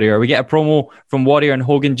Warrior. We get a promo from Warrior and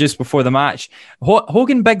Hogan just before the match.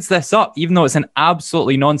 Hogan bigs this up, even though it's an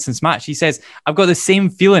absolutely nonsense match. He says, "I've got the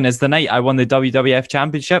same feeling as the night I won the WWF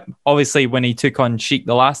Championship." Obviously, when he took on Sheik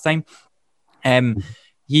the last time.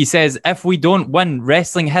 He says, if we don't win,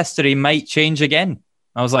 wrestling history might change again.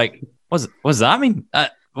 I was like, what does that mean?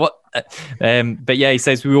 What? But yeah, he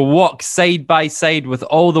says, we will walk side by side with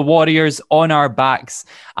all the warriors on our backs.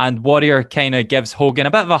 And Warrior kind of gives Hogan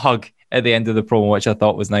a bit of a hug at the end of the promo, which I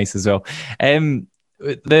thought was nice as well.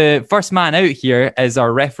 The first man out here is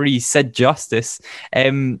our referee, Sid Justice.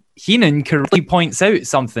 Heenan correctly points out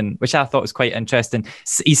something which I thought was quite interesting.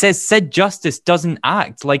 He says Sid Justice doesn't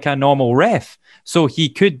act like a normal ref, so he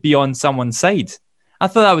could be on someone's side. I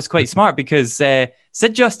thought that was quite smart because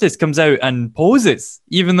Sid Justice comes out and poses,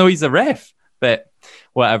 even though he's a ref. But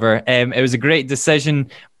whatever. It was a great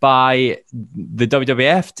decision by the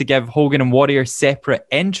WWF to give Hogan and Warrior separate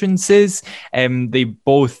entrances. They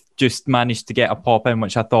both just managed to get a pop in,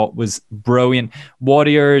 which I thought was brilliant.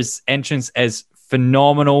 Warrior's entrance is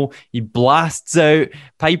phenomenal. He blasts out.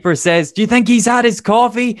 Piper says, "Do you think he's had his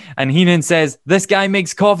coffee?" And Heenan says, "This guy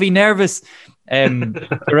makes coffee nervous."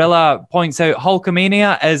 Gorilla points out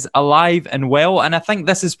Hulkamania is alive and well. And I think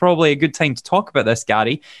this is probably a good time to talk about this,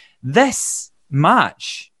 Gary. This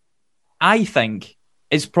match, I think,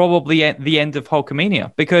 is probably at the end of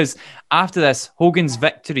Hulkamania, because after this, Hogan's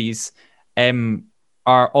victories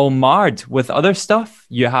are all marred with other stuff.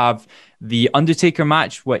 You have the Undertaker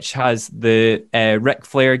match, which has the Ric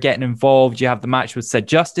Flair getting involved. You have the match with Sid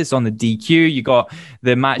Justice on the DQ. You got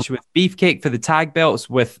the match with Beefcake for the tag belts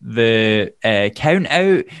with the count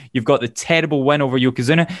out. You've got the terrible win over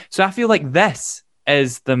Yokozuna. So I feel like this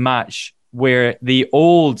is the match where the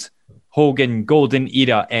old Hogan golden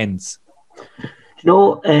era ends.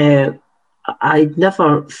 I'd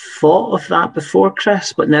never thought of that before,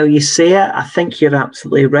 Chris, but now you say it, I think you're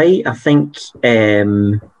absolutely right. I think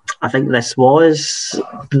this was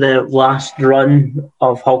the last run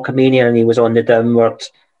of Hulkamania, and he was on the downward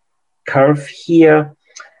curve here.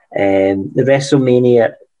 The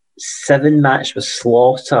WrestleMania 7 match with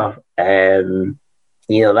Slaughter,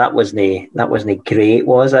 that wasn't great,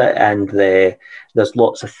 was it? And there's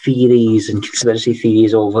lots of theories and conspiracy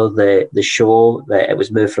theories over the show that it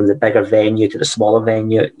was moved from the bigger venue to the smaller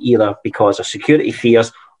venue, either because of security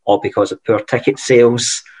fears or because of poor ticket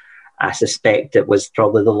sales. I suspect it was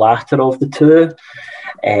probably the latter of the two.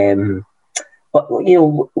 But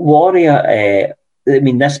Warrior,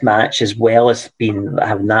 this match, as well as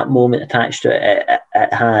having that moment attached to it,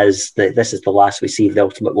 it has this is the last we see of the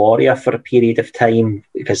Ultimate Warrior for a period of time,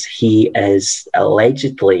 because he is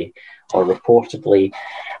allegedly or reportedly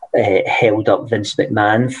held up Vince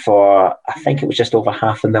McMahon for, I think it was just over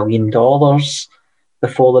 $500,000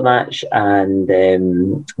 before the match, and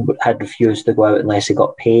had refused to go out unless he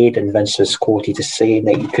got paid. And Vince was quoted as saying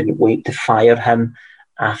that he couldn't wait to fire him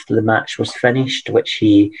after the match was finished, which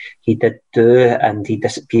he did do, and he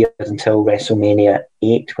disappeared until WrestleMania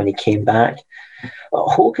 8 when he came back.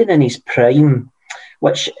 Hogan in his prime,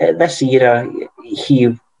 which this era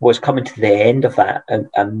he was coming to the end of that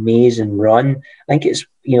amazing run. I think it's,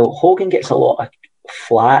 Hogan gets a lot of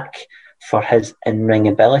flack for his in-ring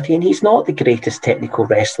ability, and he's not the greatest technical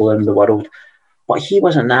wrestler in the world, but he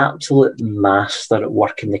was an absolute master at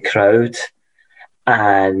working the crowd.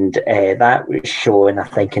 And that was shown, I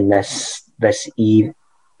think, in this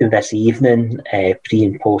evening, pre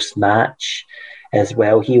and post match as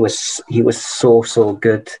well. He was so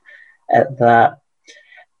good at that.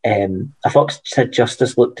 I thought Sid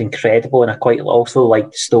Justice looked incredible, and I quite also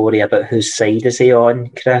liked the story about whose side is he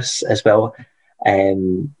on, Chris, as well.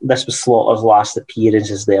 This was Slaughter's last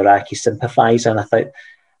appearance as the Iraqi sympathiser, and I thought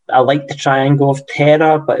I liked the Triangle of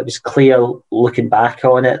Terror, but it was clear looking back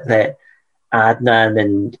on it that Adnan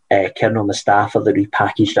and Colonel Mustafa, the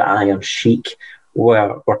repackaged Iron Sheik,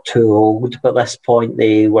 were too old by this point.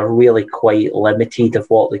 They were really quite limited of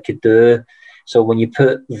what they could do. So when you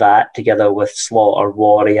put that together with Slaughter,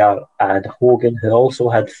 Warrior, and Hogan, who also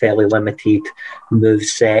had fairly limited move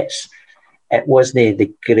sets, it wasn't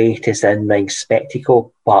the greatest in-ring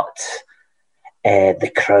spectacle, but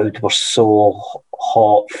the crowd were so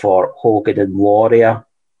hot for Hogan and Warrior.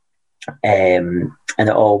 And it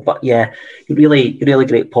all, but yeah, really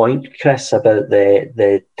great point, Chris, about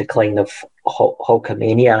the decline of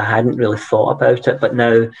Hulkamania. I hadn't really thought about it, but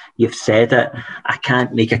now you've said it, I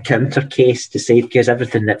can't make a counter case to say, because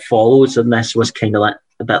everything that follows on this was kind of like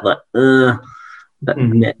a bit like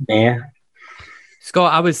meh.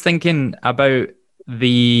 Scott, I was thinking about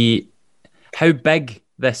how big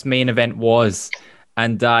this main event was,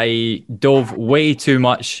 and I dove way too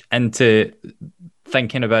much into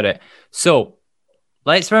thinking about it. So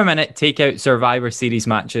let's for a minute take out Survivor Series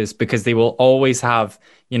matches, because they will always have,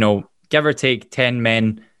 give or take 10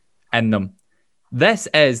 men in them. This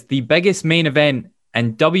is the biggest main event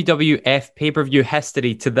in WWF pay-per-view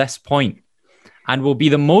history to this point, and will be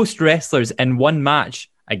the most wrestlers in one match,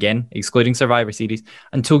 again, excluding Survivor Series,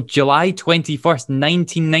 until July 21st,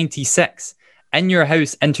 1996, in Your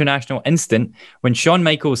House International Instant, when Shawn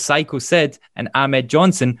Michaels, Psycho Sid, and Ahmed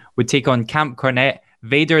Johnson would take on Camp Cornette,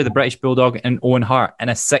 Vader, the British Bulldog, and Owen Hart in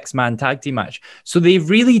a 6-man tag team match. So they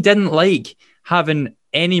really didn't like having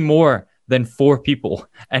any more than 4 people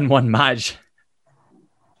in one match.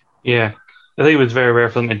 Yeah, I think it was very rare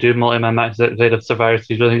for them to do multi-man matches outside of Survivor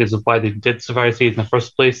Series. I think this is why they did Survivor Series in the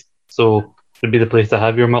first place. So it would be the place to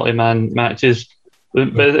have your multi-man matches. But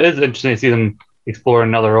it is interesting to see them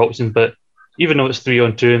exploring other options. But even though it's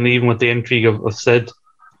 3-on-2, and even with the intrigue of Sid,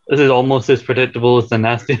 this is almost as predictable as the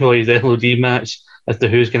Nasty Boys LOD match as to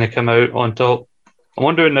who's going to come out on top. I'm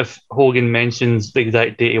wondering if Hogan mentions the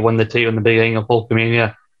exact date he won the title in the beginning of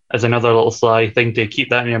Hulkamania as another little sly thing to keep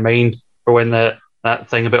that in your mind for when that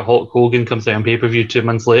thing about Hulk Hogan comes out on pay-per-view 2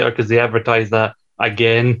 months later, because they advertised that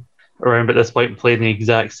again around at this point and played the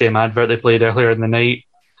exact same advert they played earlier in the night.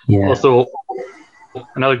 Yeah. Also,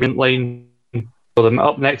 another good line,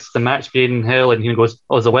 up next, the match made in hell, and he goes,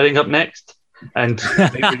 "Oh, is the wedding up next?" And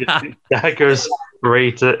daggers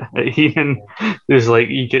right at Ian. Who's like,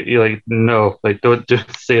 you're like, no, like, don't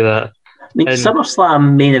say that. I mean,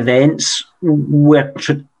 SummerSlam main events were.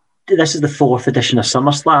 This is the 4th edition of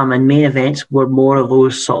SummerSlam, and main events were more of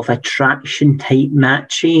those sort of attraction type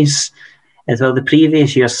matches. As well, the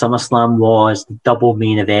previous year's SummerSlam was the double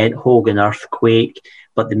main event, Hogan Earthquake,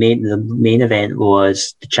 but the main event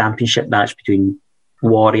was the championship match between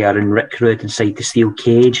Warrior and Rick Rude inside the steel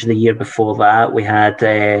cage. The year before that, we had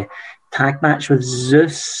a tag match with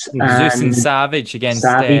Zeus and Savage against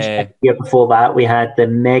Savage. The year before that, we had the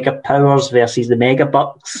Mega Powers versus the Mega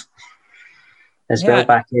Bucks as well,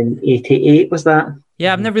 back in 88, was that?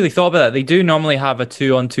 Yeah, I've never really thought about that. They do normally have a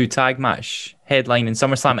 2-on-2 tag match headline in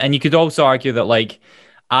SummerSlam, and you could also argue that like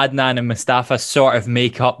Adnan and Mustafa sort of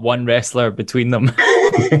make up one wrestler between them.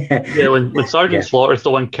 Yeah, when Sergeant Slaughter's the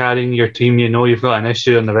one carrying your team, you know you've got an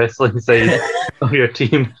issue on the wrestling side of your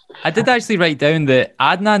team. I did actually write down that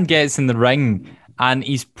Adnan gets in the ring and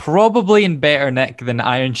he's probably in better nick than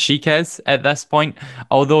Iron Sheik is at this point,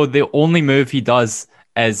 although the only move he does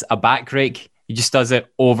is a back rake. He just does it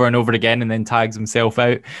over and over again and then tags himself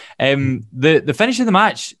out. The finish of the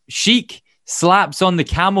match, Sheik slaps on the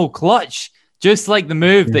camel clutch, just like the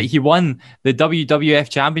move that he won the WWF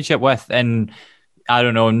Championship with in, I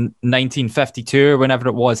don't know, 1952 or whenever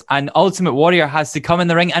it was. And Ultimate Warrior has to come in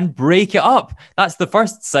the ring and break it up. That's the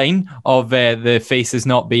first sign of the faces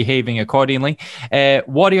not behaving accordingly.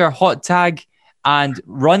 Warrior hot tag and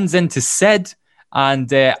runs into Sid.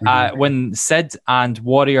 And when Sid and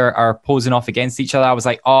Warrior are posing off against each other, I was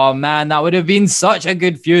like, oh man, that would have been such a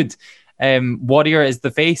good feud. Warrior is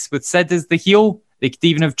the face with Sid as the heel. They could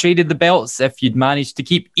even have traded the belts if you'd managed to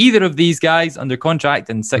keep either of these guys under contract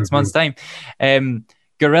in 6 months' time.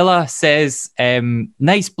 Gorilla says,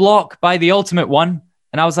 nice block by the Ultimate One.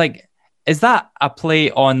 And I was like, is that a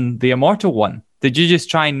play on the Immortal One? Did you just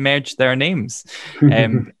try and merge their names?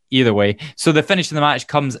 Either way. So the finish of the match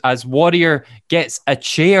comes as Warrior gets a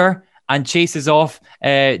chair and chases off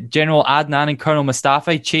General Adnan and Colonel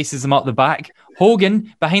Mustafa, chases them up the back.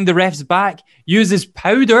 Hogan, behind the ref's back, uses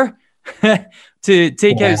powder to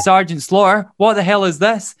take out Sergeant Slaughter. What the hell is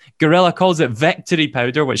this? Gorilla calls it victory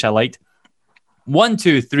powder, which I liked. 1,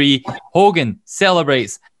 2, 3. Hogan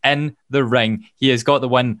celebrates in the ring. He has got the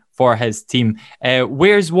win for his team.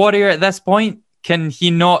 Where's Warrior at this point? Can he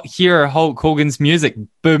not hear Hulk Hogan's music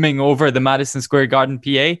booming over the Madison Square Garden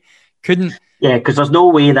PA? Couldn't. Yeah, because there's no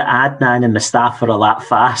way that Adnan and Mustafa are that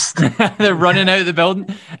fast. They're running out of the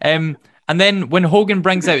building. And then when Hogan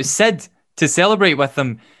brings out Sid to celebrate with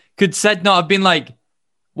them, could Sid not have been like,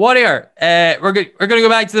 Warrior, we're going to go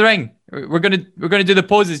back to the ring. We're gonna do the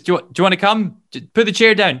poses. Do you want to come? Just put the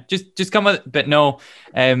chair down. Just come with it. But no,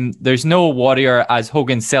 there's no Warrior as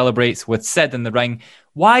Hogan celebrates with Sid in the ring.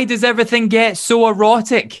 Why does everything get so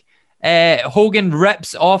erotic? Hogan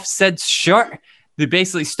rips off Sid's shirt. They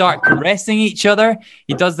basically start caressing each other.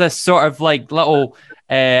 He does this sort of like little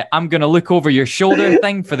I'm going to look over your shoulder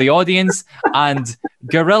thing for the audience. And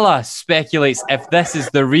Gorilla speculates if this is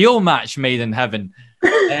the real match made in heaven.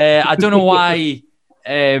 I don't know why.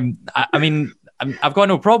 I mean, I've got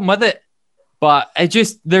no problem with it. But it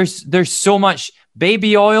just, there's so much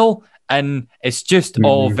baby oil and it's just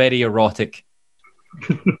all very erotic.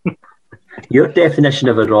 Your definition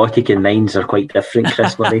of erotic and mine's are quite different,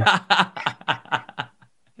 Chris Murray.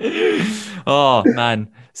 Oh,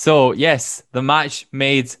 man. So, yes, the match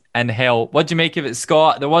made in hell. What do you make of it,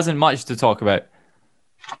 Scott? There wasn't much to talk about.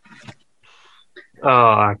 Oh,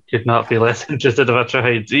 I could not be less interested if I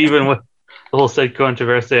tried. Even with the whole Sid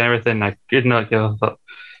controversy and everything, I could not give a fuck.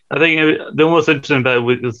 I think the most interesting bit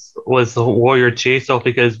was the Warrior chase off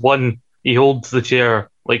because, one, he holds the chair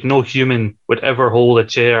like no human would ever hold a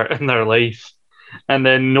chair in their life. And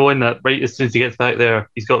then knowing that right as soon as he gets back there,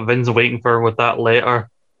 he's got Vince waiting for him with that letter,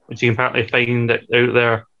 which you can apparently find out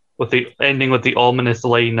there, with the ending with the ominous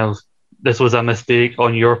line of, this was a mistake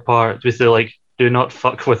on your part. Basically like, do not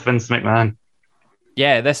fuck with Vince McMahon.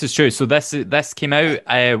 Yeah, this is true. So this came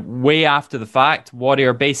out way after the fact.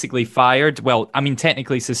 Warrior basically fired. Well, I mean,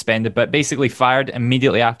 technically suspended, but basically fired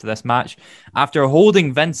immediately after this match after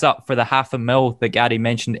holding Vince up for the $500,000 that Gary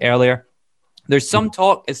mentioned earlier. There's some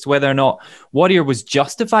talk as to whether or not Warrior was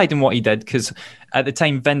justified in what he did, because at the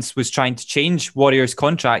time Vince was trying to change Warrior's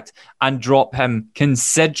contract and drop him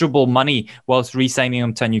considerable money whilst re-signing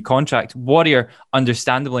him to a new contract. Warrior,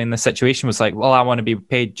 understandably in this situation, was like, well, I want to be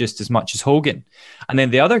paid just as much as Hogan. And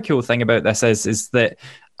then the other cool thing about this is that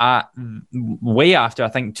way after, I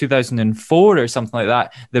think 2004 or something like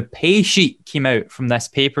that, the pay sheet came out from this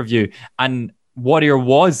pay-per-view, and Warrior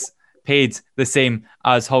was paid the same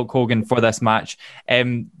as Hulk Hogan for this match.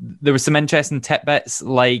 There was some interesting tidbits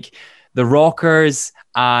like the Rockers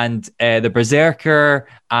and the Berserker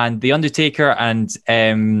and the Undertaker and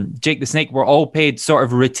Jake the Snake were all paid sort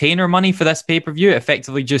of retainer money for this pay-per-view,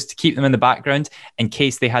 effectively just to keep them in the background in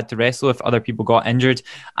case they had to wrestle if other people got injured.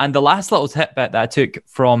 And the last little tidbit that I took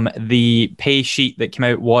from the pay sheet that came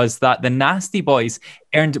out was that the Nasty Boys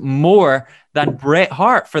earned more than Bret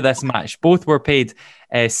Hart for this match. Both were paid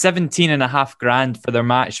 $17,500 for their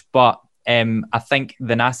match, but I think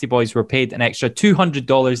the Nasty Boys were paid an extra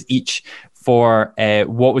 $200 each for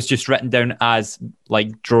what was just written down as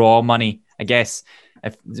like draw money, I guess.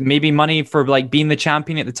 If maybe money for like being the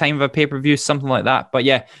champion at the time of a pay-per-view, something like that. But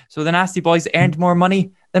yeah, so the Nasty Boys earned more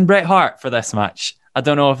money than Bret Hart for this match. I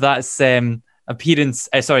don't know if that's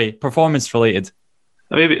performance related.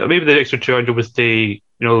 Maybe the extra 200 was to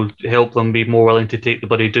help them be more willing to take the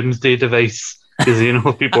bloody Doomsday device, because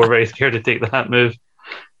people were very scared to take that move.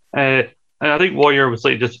 And I think Warrior was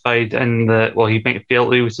slightly justified in that. Well, he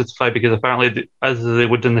felt he was justified because apparently, as they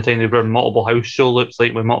would in the time, they were multiple house show loops,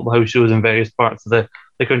 like with multiple house shows in various parts of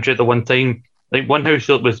the country at the one time. Like one house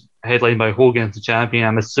show was headlined by Hogan as the champion,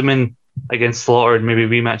 I'm assuming against Slaughter and maybe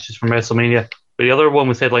rematches from WrestleMania. But the other one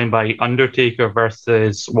was headlined by Undertaker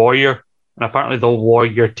versus Warrior, and apparently the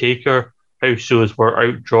Warrior Taker house shows were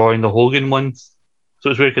outdrawing the Hogan ones. So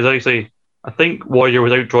it's weird because actually, I think Warrior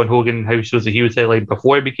was outdrawing Hogan house shows that he was headlining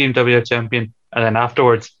before he became WWF champion, and then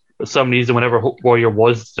afterwards, for some reason, whenever Warrior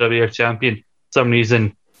was WWF champion, for some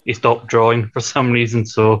reason he stopped drawing for some reason.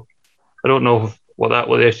 So I don't know what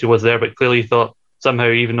the issue was there, but clearly he thought somehow,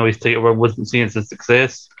 even though his title run wasn't seen as a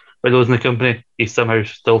success by those in the company, he somehow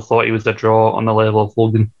still thought he was a draw on the level of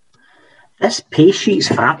Hogan. This pay sheet's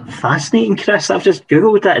fascinating, Chris. I've just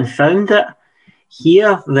Googled it and found it.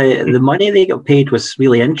 Here, the money they got paid was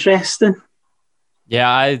really interesting.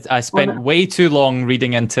 Yeah, I spent way too long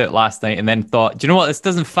reading into it last night and then thought, do you know what? This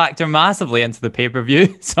doesn't factor massively into the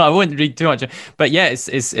pay-per-view, so I wouldn't read too much. But yeah,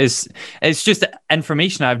 it's just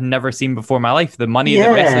information I've never seen before in my life. The money that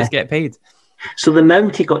wrestlers get paid. So the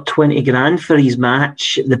Mountie got $20,000 for his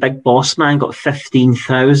match. The Big Boss Man got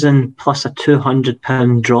 $15,000 plus a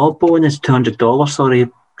 £200 draw bonus,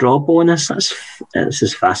 $200 draw bonus. This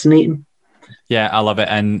is fascinating. Yeah, I love it,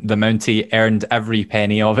 and the Mountie earned every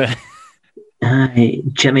penny of it.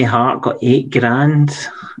 Jimmy Hart got $8,000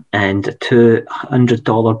 and a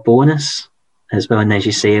 $200 bonus as well. And as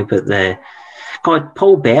you say about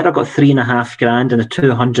Paul Bearer got $3,500 and a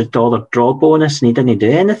 $200 draw bonus, and he didn't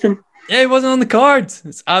do anything. Yeah, he wasn't on the card.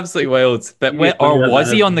 It's absolutely wild. But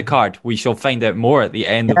was he on the card? We shall find out more at the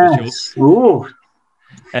end of the show.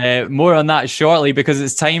 More on that shortly, because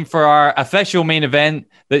it's time for our official main event.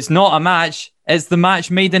 That's not a match. It's the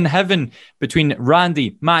match made in heaven between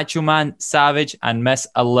Randy, Macho Man, Savage, and Miss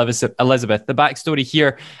Elizabeth. The backstory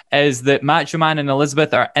here is that Macho Man and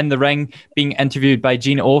Elizabeth are in the ring being interviewed by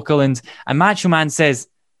Gene Okerlund, and Macho Man says,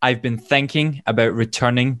 "I've been thinking about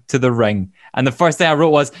returning to the ring." And the first thing I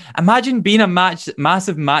wrote was, imagine being a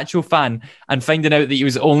massive Macho fan and finding out that he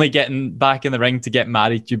was only getting back in the ring to get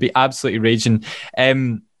married. You'd be absolutely raging.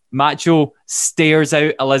 Macho stares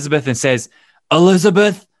out Elizabeth and says,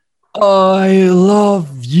 "Elizabeth, I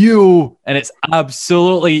love you." And it's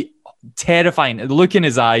absolutely terrifying. The look in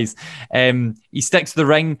his eyes. He sticks the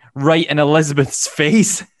ring right in Elizabeth's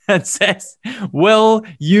face and says, "Will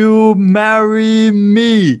you marry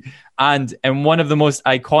me?" And in one of the most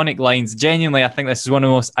iconic lines, genuinely, I think this is one of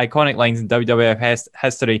the most iconic lines in WWF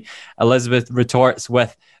history, Elizabeth retorts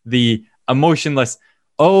with the emotionless,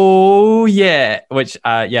 "Oh yeah," which,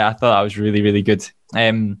 I thought that was really, really good.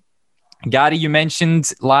 Gary, you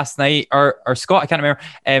mentioned last night, or Scott, I can't remember,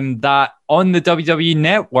 that on the WWE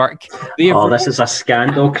Network, this is a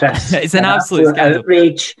scandal, Chris. It's an absolute scandal.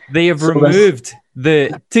 Outrage. They have removed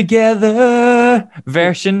the "Together extra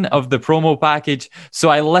version of the promo package. So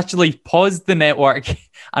I literally paused the network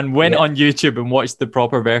and went on YouTube and watched the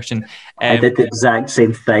proper version. I did the exact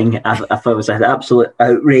same thing. I thought it was an absolute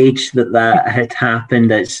outrage that had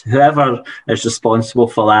happened. It's whoever is responsible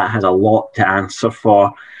for that has a lot to answer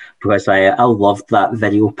for, because I loved that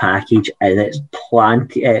video package, and it's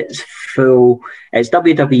full. It's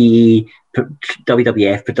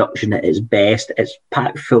WWF production at its best. It's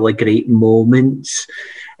packed full of great moments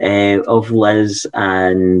of Liz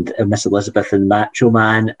and Miss Elizabeth and Macho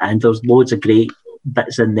Man, and there's loads of great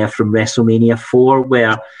bits in there from WrestleMania 4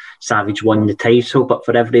 where Savage won the title, but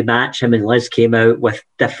for every match him and Liz came out with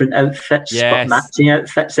different outfits, but matching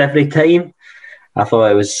outfits every time. I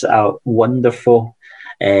thought it was a wonderful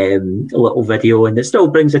little video, and it still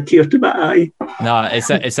brings a tear to my eye. No,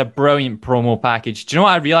 it's a brilliant promo package. Do you know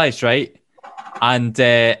what I realised, right? And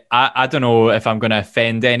I don't know if I'm going to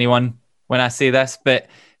offend anyone when I say this, but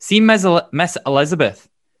see Miss Elizabeth,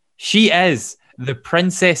 she is the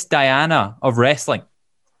Princess Diana of wrestling.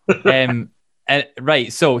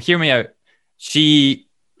 Right, so hear me out. She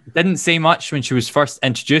didn't say much when she was first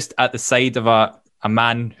introduced at the side of a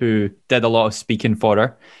man who did a lot of speaking for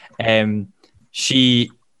her. She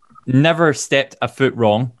never stepped a foot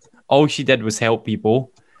wrong. All she did was help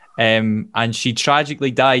people. And she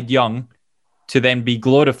tragically died young to then be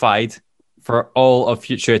glorified for all of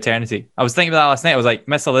future eternity. I was thinking about that last night. I was like,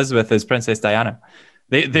 Miss Elizabeth is Princess Diana.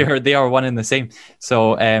 They are one and the same.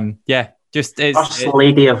 So just First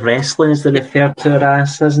Lady of Wrestling is the referred to her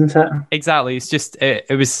as, isn't it? Exactly. It's just it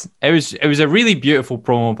was a really beautiful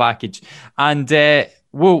promo package, and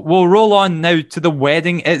we'll roll on now to the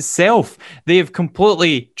wedding itself. They have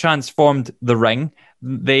completely transformed the ring.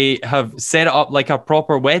 They have set it up like a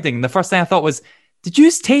proper wedding. The first thing I thought was, did you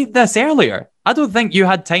tape this earlier? I don't think you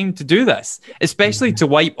had time to do this, especially to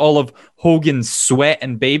wipe all of Hogan's sweat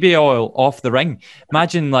and baby oil off the ring.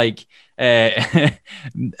 Imagine like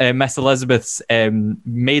Miss Elizabeth's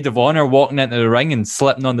maid of honor walking into the ring and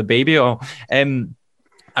slipping on the baby oil. I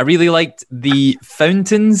really liked the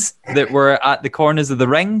fountains that were at the corners of the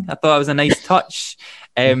ring. I thought it was a nice touch.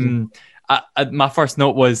 My first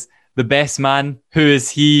note was, the best man, who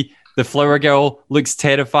is he? The flower girl looks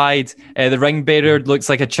terrified. The ring bearer looks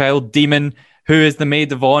like a child demon. Who is the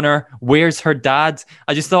maid of honor? Where's her dad?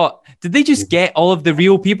 I just thought, did they just get all of the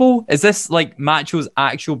real people? Is this like Macho's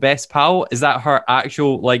actual best pal? Is that her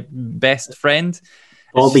actual like best friend?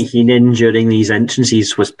 Bobby Heenan during these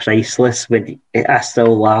entrances was priceless. I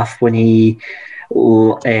still laugh when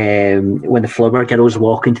when the flower girl's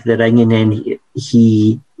walking to the ring and then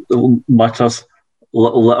he mutters,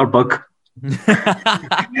 "Little litter bug."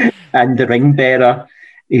 And the ring bearer,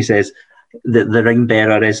 he says, the ring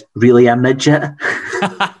bearer is really a midget.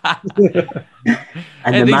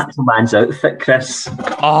 And the Macho Man's outfit, Chris.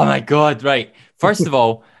 Oh my God, right. First of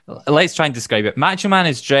all, let's try and describe it. Macho Man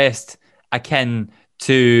is dressed akin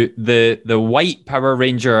to the white Power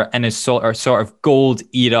Ranger in his sort of gold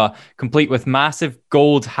era, complete with massive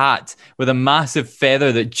gold hat with a massive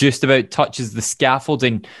feather that just about touches the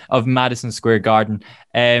scaffolding of Madison Square Garden.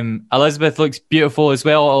 Elizabeth looks beautiful as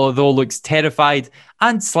well, although looks terrified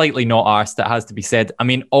and slightly not arsed, it has to be said. I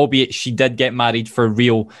mean, albeit she did get married for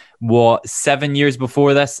real, 7 years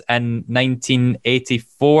before this in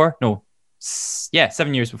 1984? No,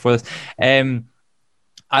 7 years before this. I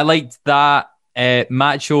liked that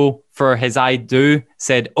Macho, for his I do,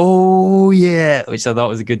 said, "Oh yeah," which I thought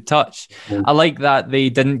was a good touch. I like that they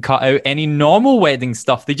didn't cut out any normal wedding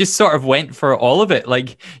stuff. They just sort of went for all of it.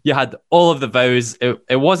 Like, you had all of the vows.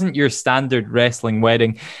 It wasn't your standard wrestling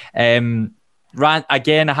wedding.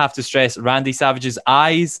 Again, I have to stress, Randy Savage's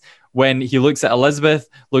eyes when he looks at Elizabeth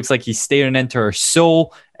looks like he's staring into her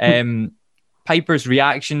soul. Piper's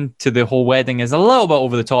reaction to the whole wedding is a little bit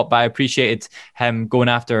over the top, but I appreciated him going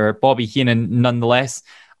after Bobby Heenan nonetheless.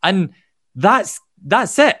 And that's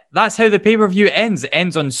it. That's how the pay-per-view ends. It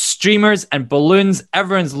ends on streamers and balloons.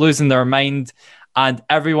 Everyone's losing their mind and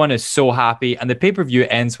everyone is so happy. And the pay-per-view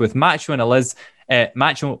ends with Macho and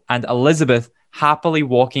Elizabeth happily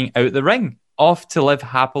walking out the ring, off to live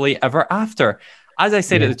happily ever after. As I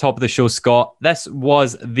said at the top of the show, Scott, this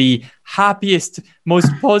was the happiest,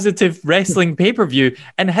 most positive wrestling pay-per-view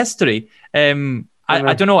in history. I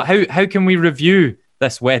don't know, how can we review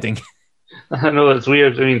this wedding? I know, it's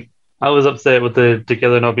weird. I mean, I was upset with the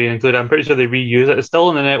Together not being included. I'm pretty sure they reuse it. It's still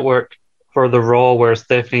on the network for the Raw where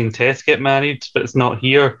Stephanie and Tess get married, but it's not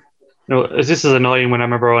here. You know, it's just as annoying when I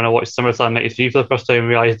remember when I watched SummerSlam 93 for the first time and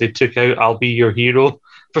realised they took out "I'll Be Your Hero"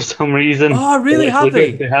 for some reason. Oh, really? Have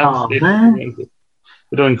they? They have. They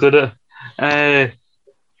don't include it.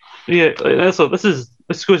 So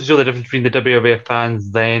this goes to show the difference between the WWF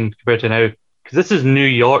fans then compared to now. because this is New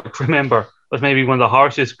York, remember, with maybe one of the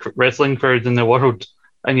harshest wrestling crowds in the world,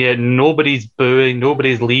 and yet nobody's booing,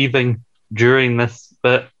 nobody's leaving during this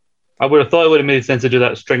bit. I would have thought it would have made sense to do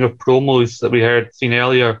that string of promos that we seen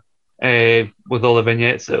earlier, with all the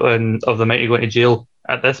vignettes of the Mighty going to jail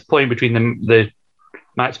at this point between the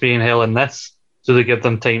match being hell and this, so they give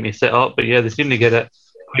them time to set up. But yeah, they seem to get it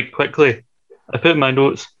quite quickly. I put in my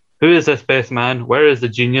notes, who is this best man? Where is the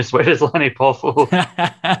genius? Where is Lanny Poffo?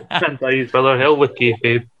 Can't die his brother. Hell with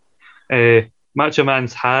kayfabe. Macho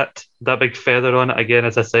Man's hat, that big feather on it, again,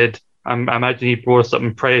 as I said, I imagine he wore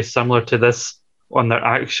something pretty similar to this on their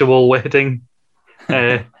actual wedding.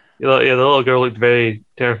 The little girl looked very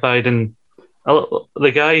terrified, and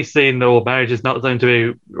the guy saying, "No, marriage is not something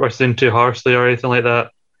to be rushed in too harshly" or anything like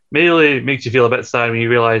that, mainly makes you feel a bit sad when you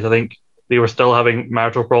realise I think they were still having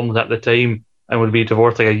marital problems at the time and would be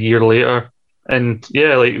divorced like a year later. And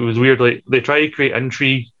yeah, like it was weird. Like they try to create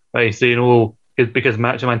intrigue by saying, "Oh, because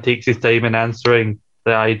Macho Man takes his time in answering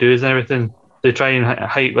the I do's and everything." They try and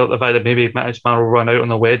hype up the fact that maybe Macho Man will run out on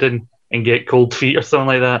the wedding and get cold feet or something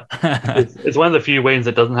like that. It's one of the few weddings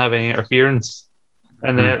that doesn't have any interference.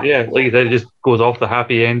 And then, yeah, like you said, it just goes off the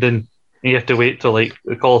happy ending. And you have to wait till like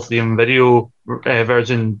the Coliseum video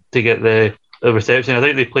version to get the reception. I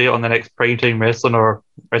think they play it on the next Primetime Wrestling or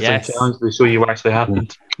Wrestling Challenge to show you what actually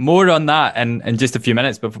happened. More on that in just a few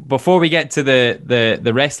minutes. But before we get to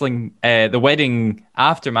the wrestling, the wedding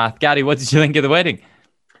aftermath, Gary, what did you think of the wedding?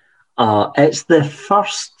 It's the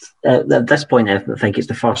first, at this point, I think it's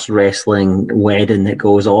the first wrestling wedding that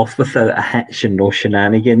goes off without a hitch and no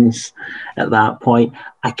shenanigans at that point.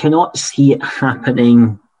 I cannot see it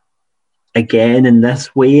happening again in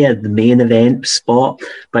this way at the main event spot,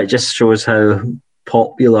 but it just shows how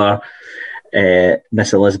popular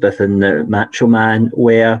Miss Elizabeth and the Macho Man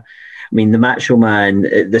were. I mean, the Macho Man,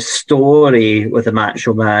 the story with the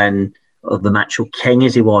Macho Man, of the Macho King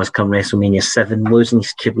as he was come WrestleMania 7, losing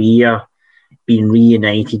his career, being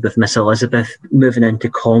reunited with Miss Elizabeth, moving into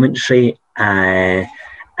commentary, and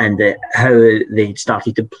how they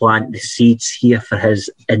started to plant the seeds here for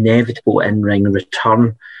his inevitable in-ring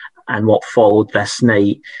return, and what followed this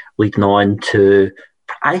night, leading on to,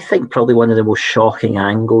 I think, probably one of the most shocking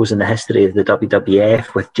angles in the history of the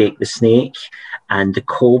WWF, with Jake the Snake and the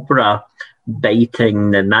Cobra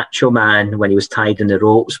biting the Macho Man when he was tied in the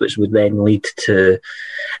ropes, which would then lead to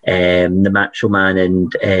the Macho Man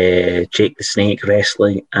and Jake the Snake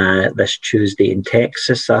wrestling this Tuesday in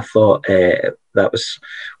Texas. I thought that was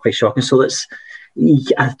quite shocking. So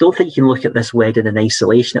I don't think you can look at this wedding in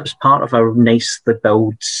isolation. It was part of a nicely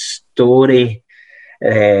built story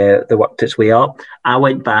that worked its way up. I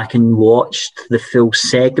went back and watched the full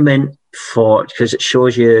segment because it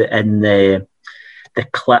shows you in the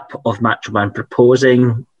clip of Macho Man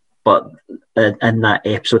proposing, but in that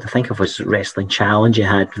episode, I think it was Wrestling Challenge, you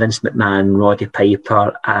had Vince McMahon, Roddy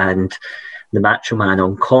Piper, and the Macho Man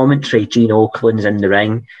on commentary. Gene Okerlund's in the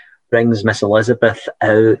ring, brings Miss Elizabeth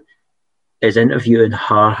out, is interviewing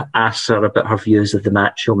her, asks her about her views of the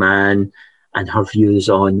Macho Man and her views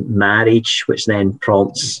on marriage, which then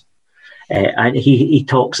prompts, and he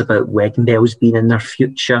talks about wedding bells being in their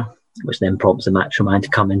future, which then prompts the Macho Man to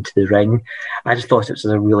come into the ring. I just thought it was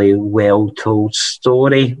a really well-told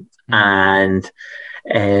story, and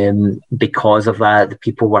because of that, the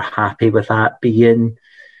people were happy with that being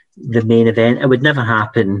the main event. It would never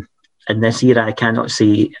happen in this era. I cannot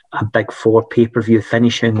see a Big Four pay-per-view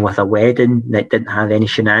finishing with a wedding that didn't have any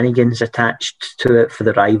shenanigans attached to it for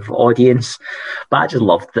the live audience, but I just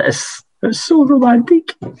loved this. It was so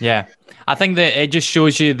romantic. Yeah. I think that it just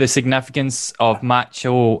shows you the significance of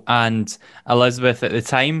Macho and Elizabeth at the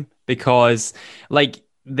time, because like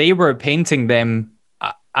they were painting them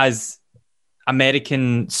as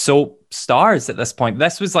American soap stars at this point.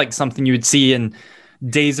 This was like something you would see in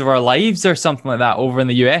Days of Our Lives or something like that over in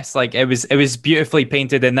the US. Like it was beautifully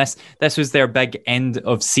painted, and this was their big end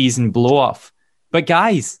of season blow off. But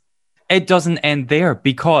guys, it doesn't end there,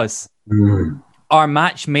 because our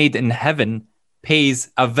match made in heaven pays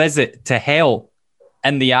a visit to hell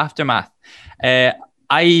in the aftermath.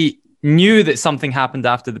 I knew that something happened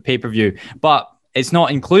after the pay-per-view, but it's not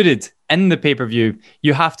included in the pay-per-view.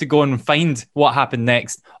 You have to go and find what happened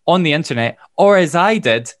next on the internet, or as I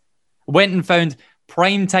did, went and found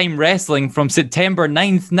Primetime Wrestling from September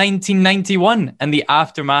 9th, 1991 in the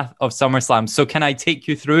aftermath of SummerSlam. So can I take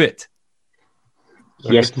you through it?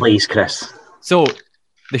 Yes, please, Chris. So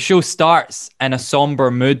the show starts in a somber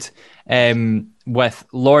mood, with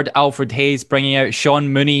Lord Alfred Hayes bringing out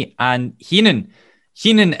Sean Mooney and Heenan.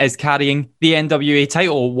 Heenan is carrying the NWA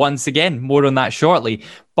title once again. More on that shortly.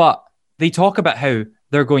 But they talk about how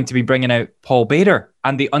they're going to be bringing out Paul Bearer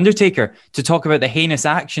and The Undertaker to talk about the heinous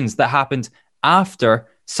actions that happened after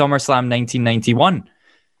SummerSlam 1991.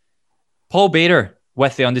 Paul Bearer,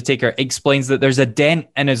 with The Undertaker, explains that there's a dent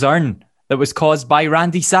in his urn that was caused by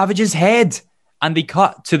Randy Savage's head. And they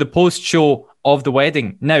cut to the post-show of the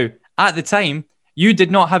wedding. Now, at the time, you did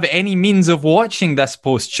not have any means of watching this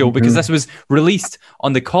post-show because this was released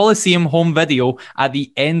on the Coliseum home video at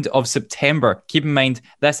the end of September. Keep in mind,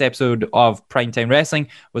 this episode of Primetime Wrestling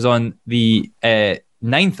was on the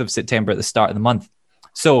 9th of September at the start of the month.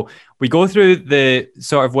 So we go through the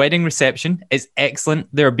sort of wedding reception. It's excellent.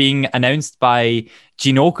 They're being announced by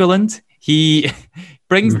Gene Okerlund. He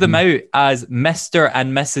brings them out as Mr.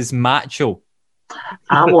 and Mrs. Macho.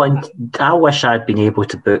 I wish I'd been able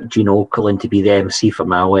to book Gene Okerlund to be the MC for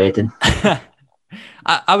my wedding.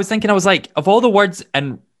 I was thinking, I was like, of all the words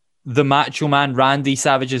in the Macho Man Randy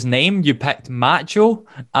Savage's name, you picked Macho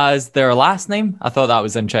as their last name. I thought that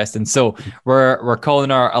was interesting. So we're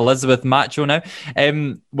calling her Elizabeth Macho now.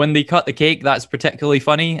 When they cut the cake, that's particularly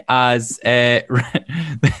funny as they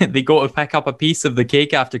go to pick up a piece of the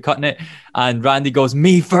cake after cutting it, and Randy goes,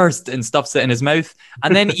 "Me first," and stuffs it in his mouth,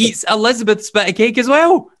 and then eats Elizabeth's bit of cake as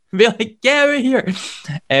well. Be like, get out of here.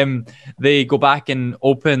 They go back and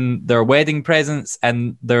open their wedding presents,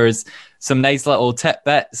 and there's some nice little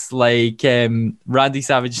tidbits like Randy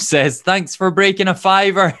Savage says, "Thanks for breaking a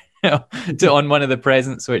 $5" on one of the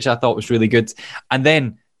presents, which I thought was really good. And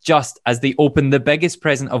then just as they open the biggest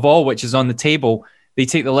present of all, which is on the table, they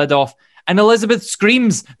take the lid off and Elizabeth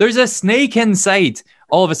screams, "There's a snake inside."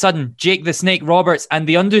 All of a sudden, Jake the Snake Roberts and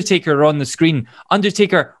The Undertaker are on the screen.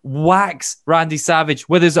 Undertaker whacks Randy Savage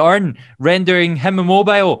with his urn, rendering him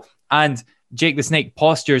immobile. And Jake the Snake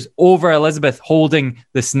postures over Elizabeth holding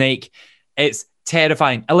the snake. It's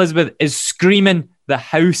terrifying. Elizabeth is screaming the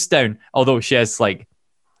house down, although she is like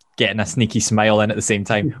getting a sneaky smile in at the same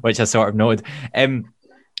time, which I sort of noted.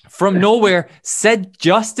 From nowhere, Sid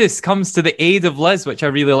Justice comes to the aid of Liz, which I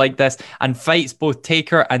really like this, and fights both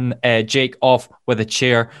Taker and Jake off with a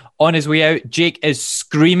chair. On his way out, Jake is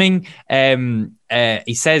screaming.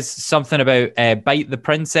 He says something about bite the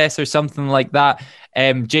princess or something like that.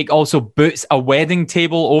 Jake also boots a wedding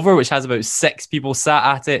table over, which has about 6 people sat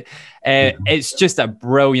at it. It's just a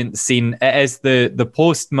brilliant scene. It is the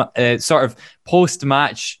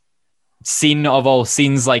post-match scene of all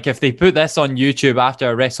scenes. Like, if they put this on YouTube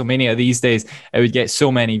after a WrestleMania these days, it would get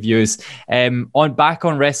so many views. Back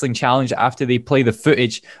on Wrestling Challenge, after they play the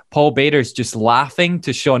footage, Paul Bearer's just laughing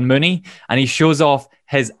to Sean Mooney, and he shows off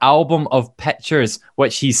his album of pictures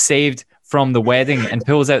which he saved from the wedding and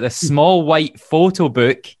pulls out this small white photo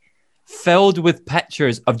book filled with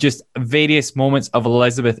pictures of just various moments of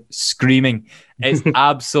Elizabeth screaming. It's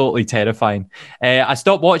absolutely terrifying. I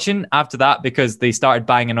stopped watching after that because they started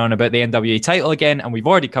banging on about the NWA title again, and we've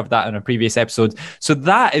already covered that in a previous episode. So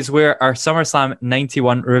that is where our SummerSlam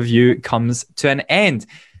 91 review comes to an end.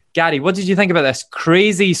 Gary, what did you think about this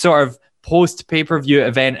crazy sort of post-pay-per-view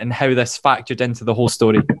event and how this factored into the whole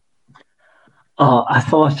story? Oh, I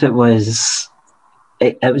thought it was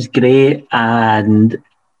great, and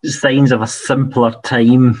signs of a simpler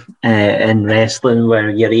time in wrestling where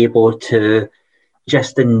you're able to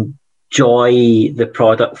just enjoy the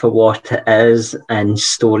product for what it is, and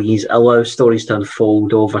allow stories to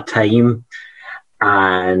unfold over time.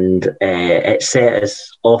 And it set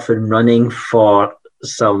us off and running for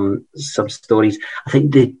some stories. I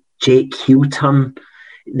think the Jake heel turn,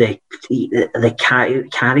 the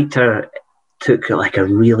character took like a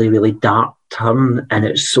really, really dark turn, and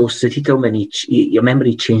it was so suited to him. And you remember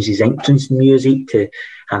he changed his entrance music to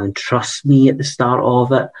having "Trust Me" at the start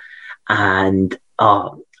of it, and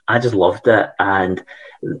I just loved it. And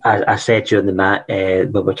I said during the match,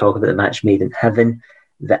 when we were talking about the match made in heaven,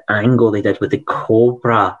 the angle they did with the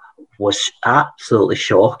Cobra was absolutely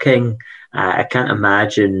shocking. I can't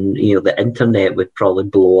imagine, the internet would probably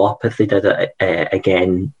blow up if they did it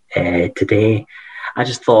again today. I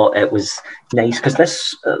just thought it was nice because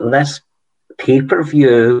this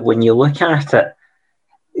pay-per-view, when you look at it,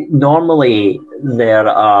 normally there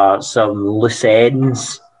are some loose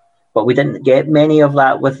ends, but we didn't get many of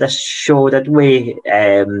that with this show, did we?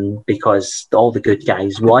 Because all the good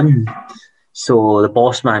guys won. So the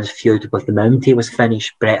Boss Man's feud with the Mountie was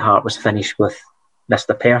finished. Bret Hart was finished with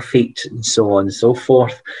Mr. Perfect, and so on and so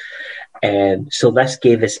forth. So this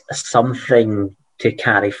gave us something to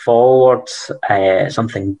carry forward,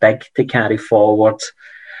 something big to carry forward.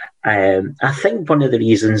 I think one of the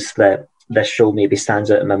reasons that this show maybe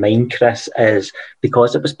stands out in my mind, Chris, is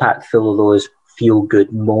because it was packed full of those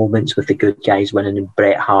feel-good moments with the good guys winning, and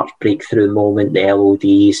Bret Hart's breakthrough moment, the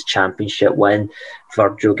LOD's championship win,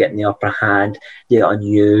 Virgil getting the upper hand, the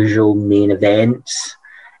unusual main events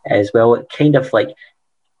as well. It kind of like,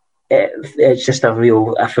 it's just for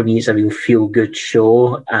me, it's a real feel-good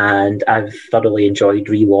show, and I've thoroughly enjoyed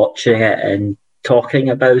rewatching it and talking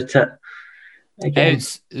about it again.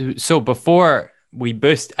 So before we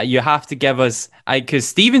boost, you have to give us, because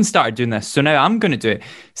Stephen started doing this, so now I'm going to do it.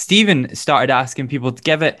 Stephen started asking people to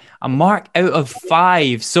give it a mark out of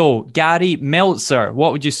 5. So Gary Meltzer,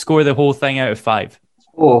 what would you score the whole thing out of 5?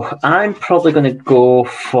 Oh, I'm probably going to go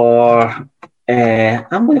for.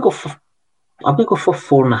 I'm going to go for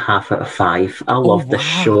 4.5 out of 5. I love this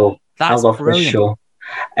show. That's I love brilliant. this show.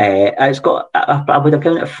 It's got. I would have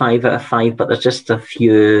given it a 5 out of 5, but there's just a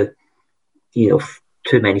few, too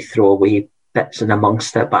many throwaway bits in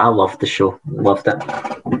amongst it. But I loved the show. Loved it.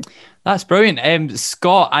 That's brilliant.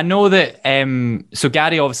 Scott, I know that, so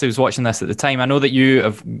Gary obviously was watching this at the time. I know that you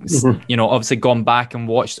have, obviously gone back and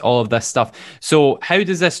watched all of this stuff. So how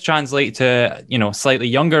does this translate to, slightly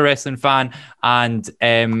younger wrestling fan? And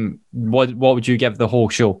what would you give the whole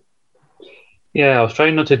show? Yeah, I was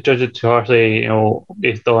trying not to judge it too harshly,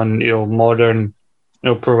 based on, modern,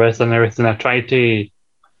 pro wrestling and everything. I tried to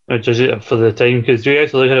judge it for the time, because you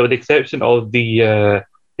guys look at it with the exception of the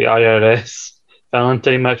IRS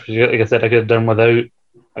Valentine match, which, like I said, I could have done without.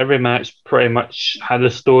 Every match pretty much had a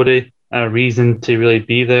story and a reason to really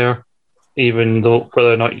be there, even though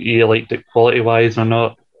whether or not you liked it quality-wise or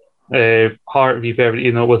not. Hart v. Beverly,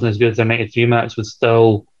 even though it wasn't as good as their 93 match, was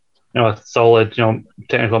still a solid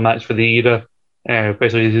technical match for the era,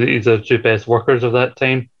 especially these are the two best workers of that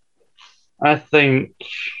time. I think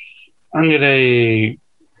I'm going to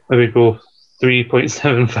maybe go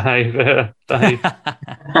 3.75 out of 5.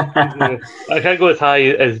 I can't go as high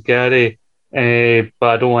as Gary, but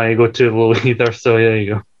I don't want to go too low either, so there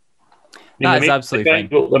you go. That's absolutely fine.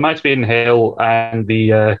 The match being hell and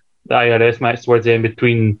the IRS match towards the end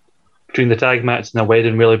between the tag match and the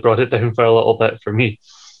wedding really brought it down for a little bit for me.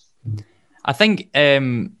 I think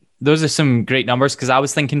those are some great numbers, because I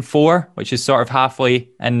was thinking 4, which is sort of halfway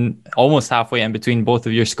and almost halfway in between both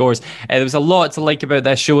of your scores. There was a lot to like about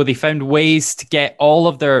this show. They found ways to get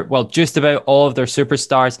just about all of their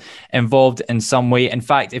superstars involved in some way. In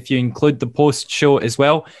fact, if you include the post-show as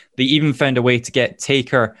well, they even found a way to get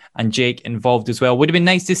Taker and Jake involved as well. Would have been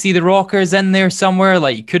nice to see the Rockers in there somewhere.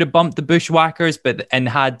 Like, you could have bumped the Bushwhackers, and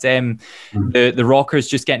had the Rockers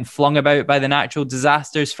just getting flung about by the natural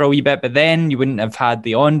disasters for a wee bit. But then you wouldn't have had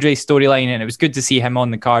the Andre storyline, and it was good to see him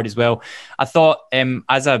on the card as well. I thought,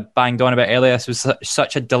 as I banged on about earlier, this was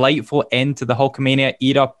such a delightful end to the Hulkamania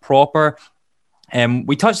era proper.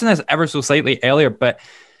 We touched on this ever so slightly earlier, but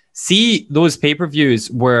see those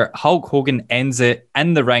pay-per-views where Hulk Hogan ends it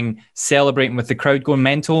in the ring, celebrating with the crowd going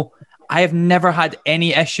mental. I have never had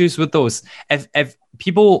any issues with those. If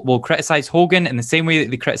people will criticize Hogan in the same way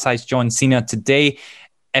that they criticize John Cena today,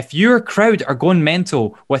 if your crowd are going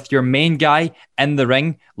mental with your main guy in the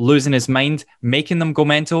ring, losing his mind, making them go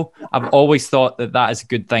mental, I've always thought that is a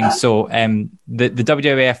good thing. So the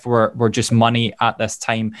WWF were just money at this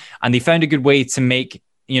time, and they found a good way to make,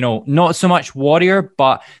 not so much Warrior,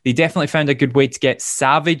 but they definitely found a good way to get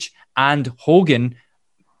Savage and Hogan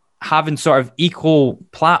having sort of equal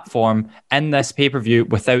platform in this pay-per-view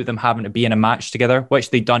without them having to be in a match together,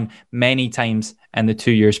 which they'd done many times in the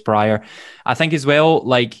 2 years prior. I think as well,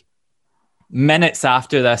 like, minutes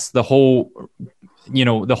after this, the whole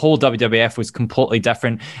WWF was completely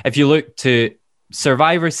different. If you look to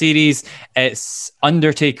Survivor Series, it's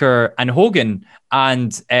Undertaker and Hogan,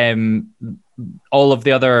 and all of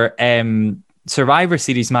the other Survivor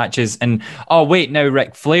Series matches, and oh wait, now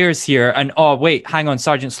Ric Flair's here, and oh wait, hang on,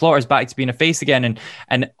 Sergeant Slaughter's back to being a face again,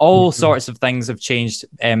 and all sorts of things have changed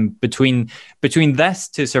between this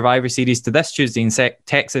to Survivor Series to this Tuesday in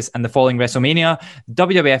Texas and the following WrestleMania.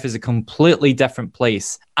 WWF is a completely different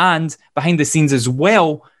place, and behind the scenes as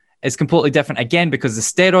well is completely different again, because the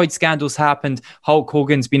steroid scandals happened. Hulk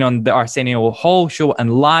Hogan's been on the Arsenio Hall show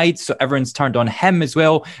and lied, so everyone's turned on him as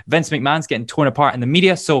well. Vince McMahon's getting torn apart in the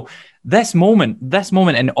media. So this moment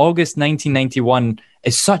in August 1991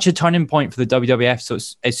 is such a turning point for the WWF. So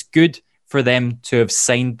it's good for them to have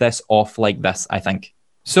signed this off like this, I think.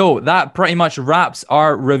 So that pretty much wraps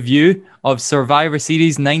our review of Survivor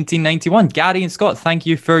Series 1991. Gary and Scott, thank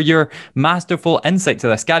you for your masterful insight to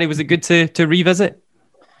this. Gary, was it good to revisit?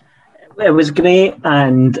 It was great,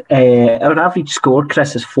 and our average score,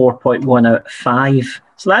 Chris, is 4.1 out of 5.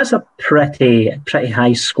 So that's a pretty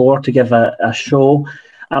high score to give a show.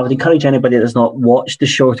 I would encourage anybody that's not watched the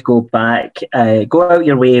show to go back, go out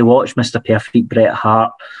your way, watch Mr. Perfect, Bret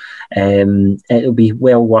Hart. It'll be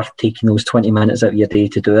well worth taking those 20 minutes out of your day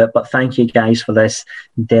to do it. But thank you guys for this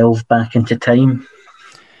delve back into time.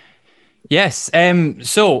 Yes.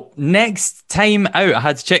 So next time out, I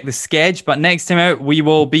had to check the sketch, but next time out, we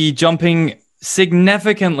will be jumping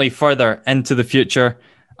significantly further into the future.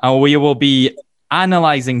 And we will be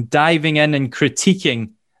analysing, diving in and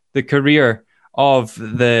critiquing the career of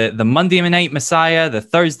the Monday Night Messiah, the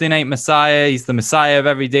Thursday Night Messiah. He's the Messiah of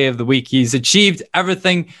every day of the week. He's achieved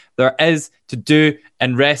everything there is to do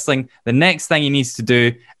in wrestling. The next thing he needs to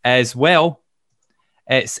do is, well,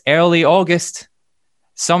 it's early August,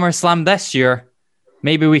 SummerSlam this year.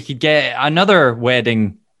 Maybe we could get another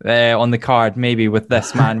wedding on the card, maybe with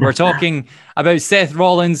this man. We're talking about Seth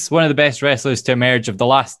Rollins, one of the best wrestlers to emerge of the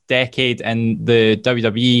last decade in the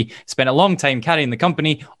WWE. Spent a long time carrying the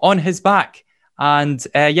company on his back. And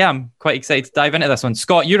I'm quite excited to dive into this one.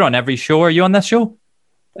 Scott, you're on every show. Are you on this show?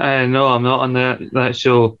 No, I'm not on that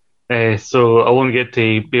show. So I won't get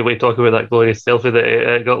to be able to talk about that glorious selfie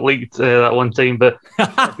that got leaked that one time. But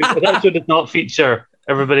that show did not feature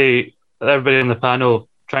everybody in the panel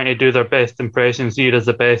trying to do their best impression, see it as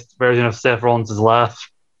the best version of Seth Rollins' laugh,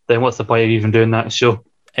 then what's the point of even doing that show?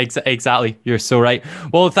 Exactly. You're so right.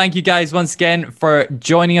 Well, thank you guys once again for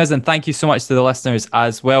joining us, and thank you so much to the listeners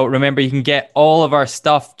as well. Remember, you can get all of our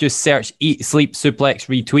stuff. Just search Eat, Sleep, Suplex,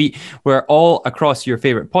 Retweet. We're all across your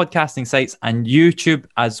favorite podcasting sites and YouTube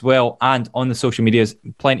as well, and on the social medias.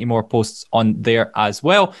 Plenty more posts on there as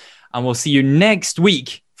well. And we'll see you next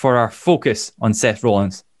week for our focus on Seth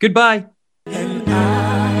Rollins. Goodbye. And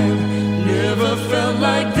I never felt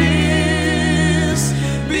like this.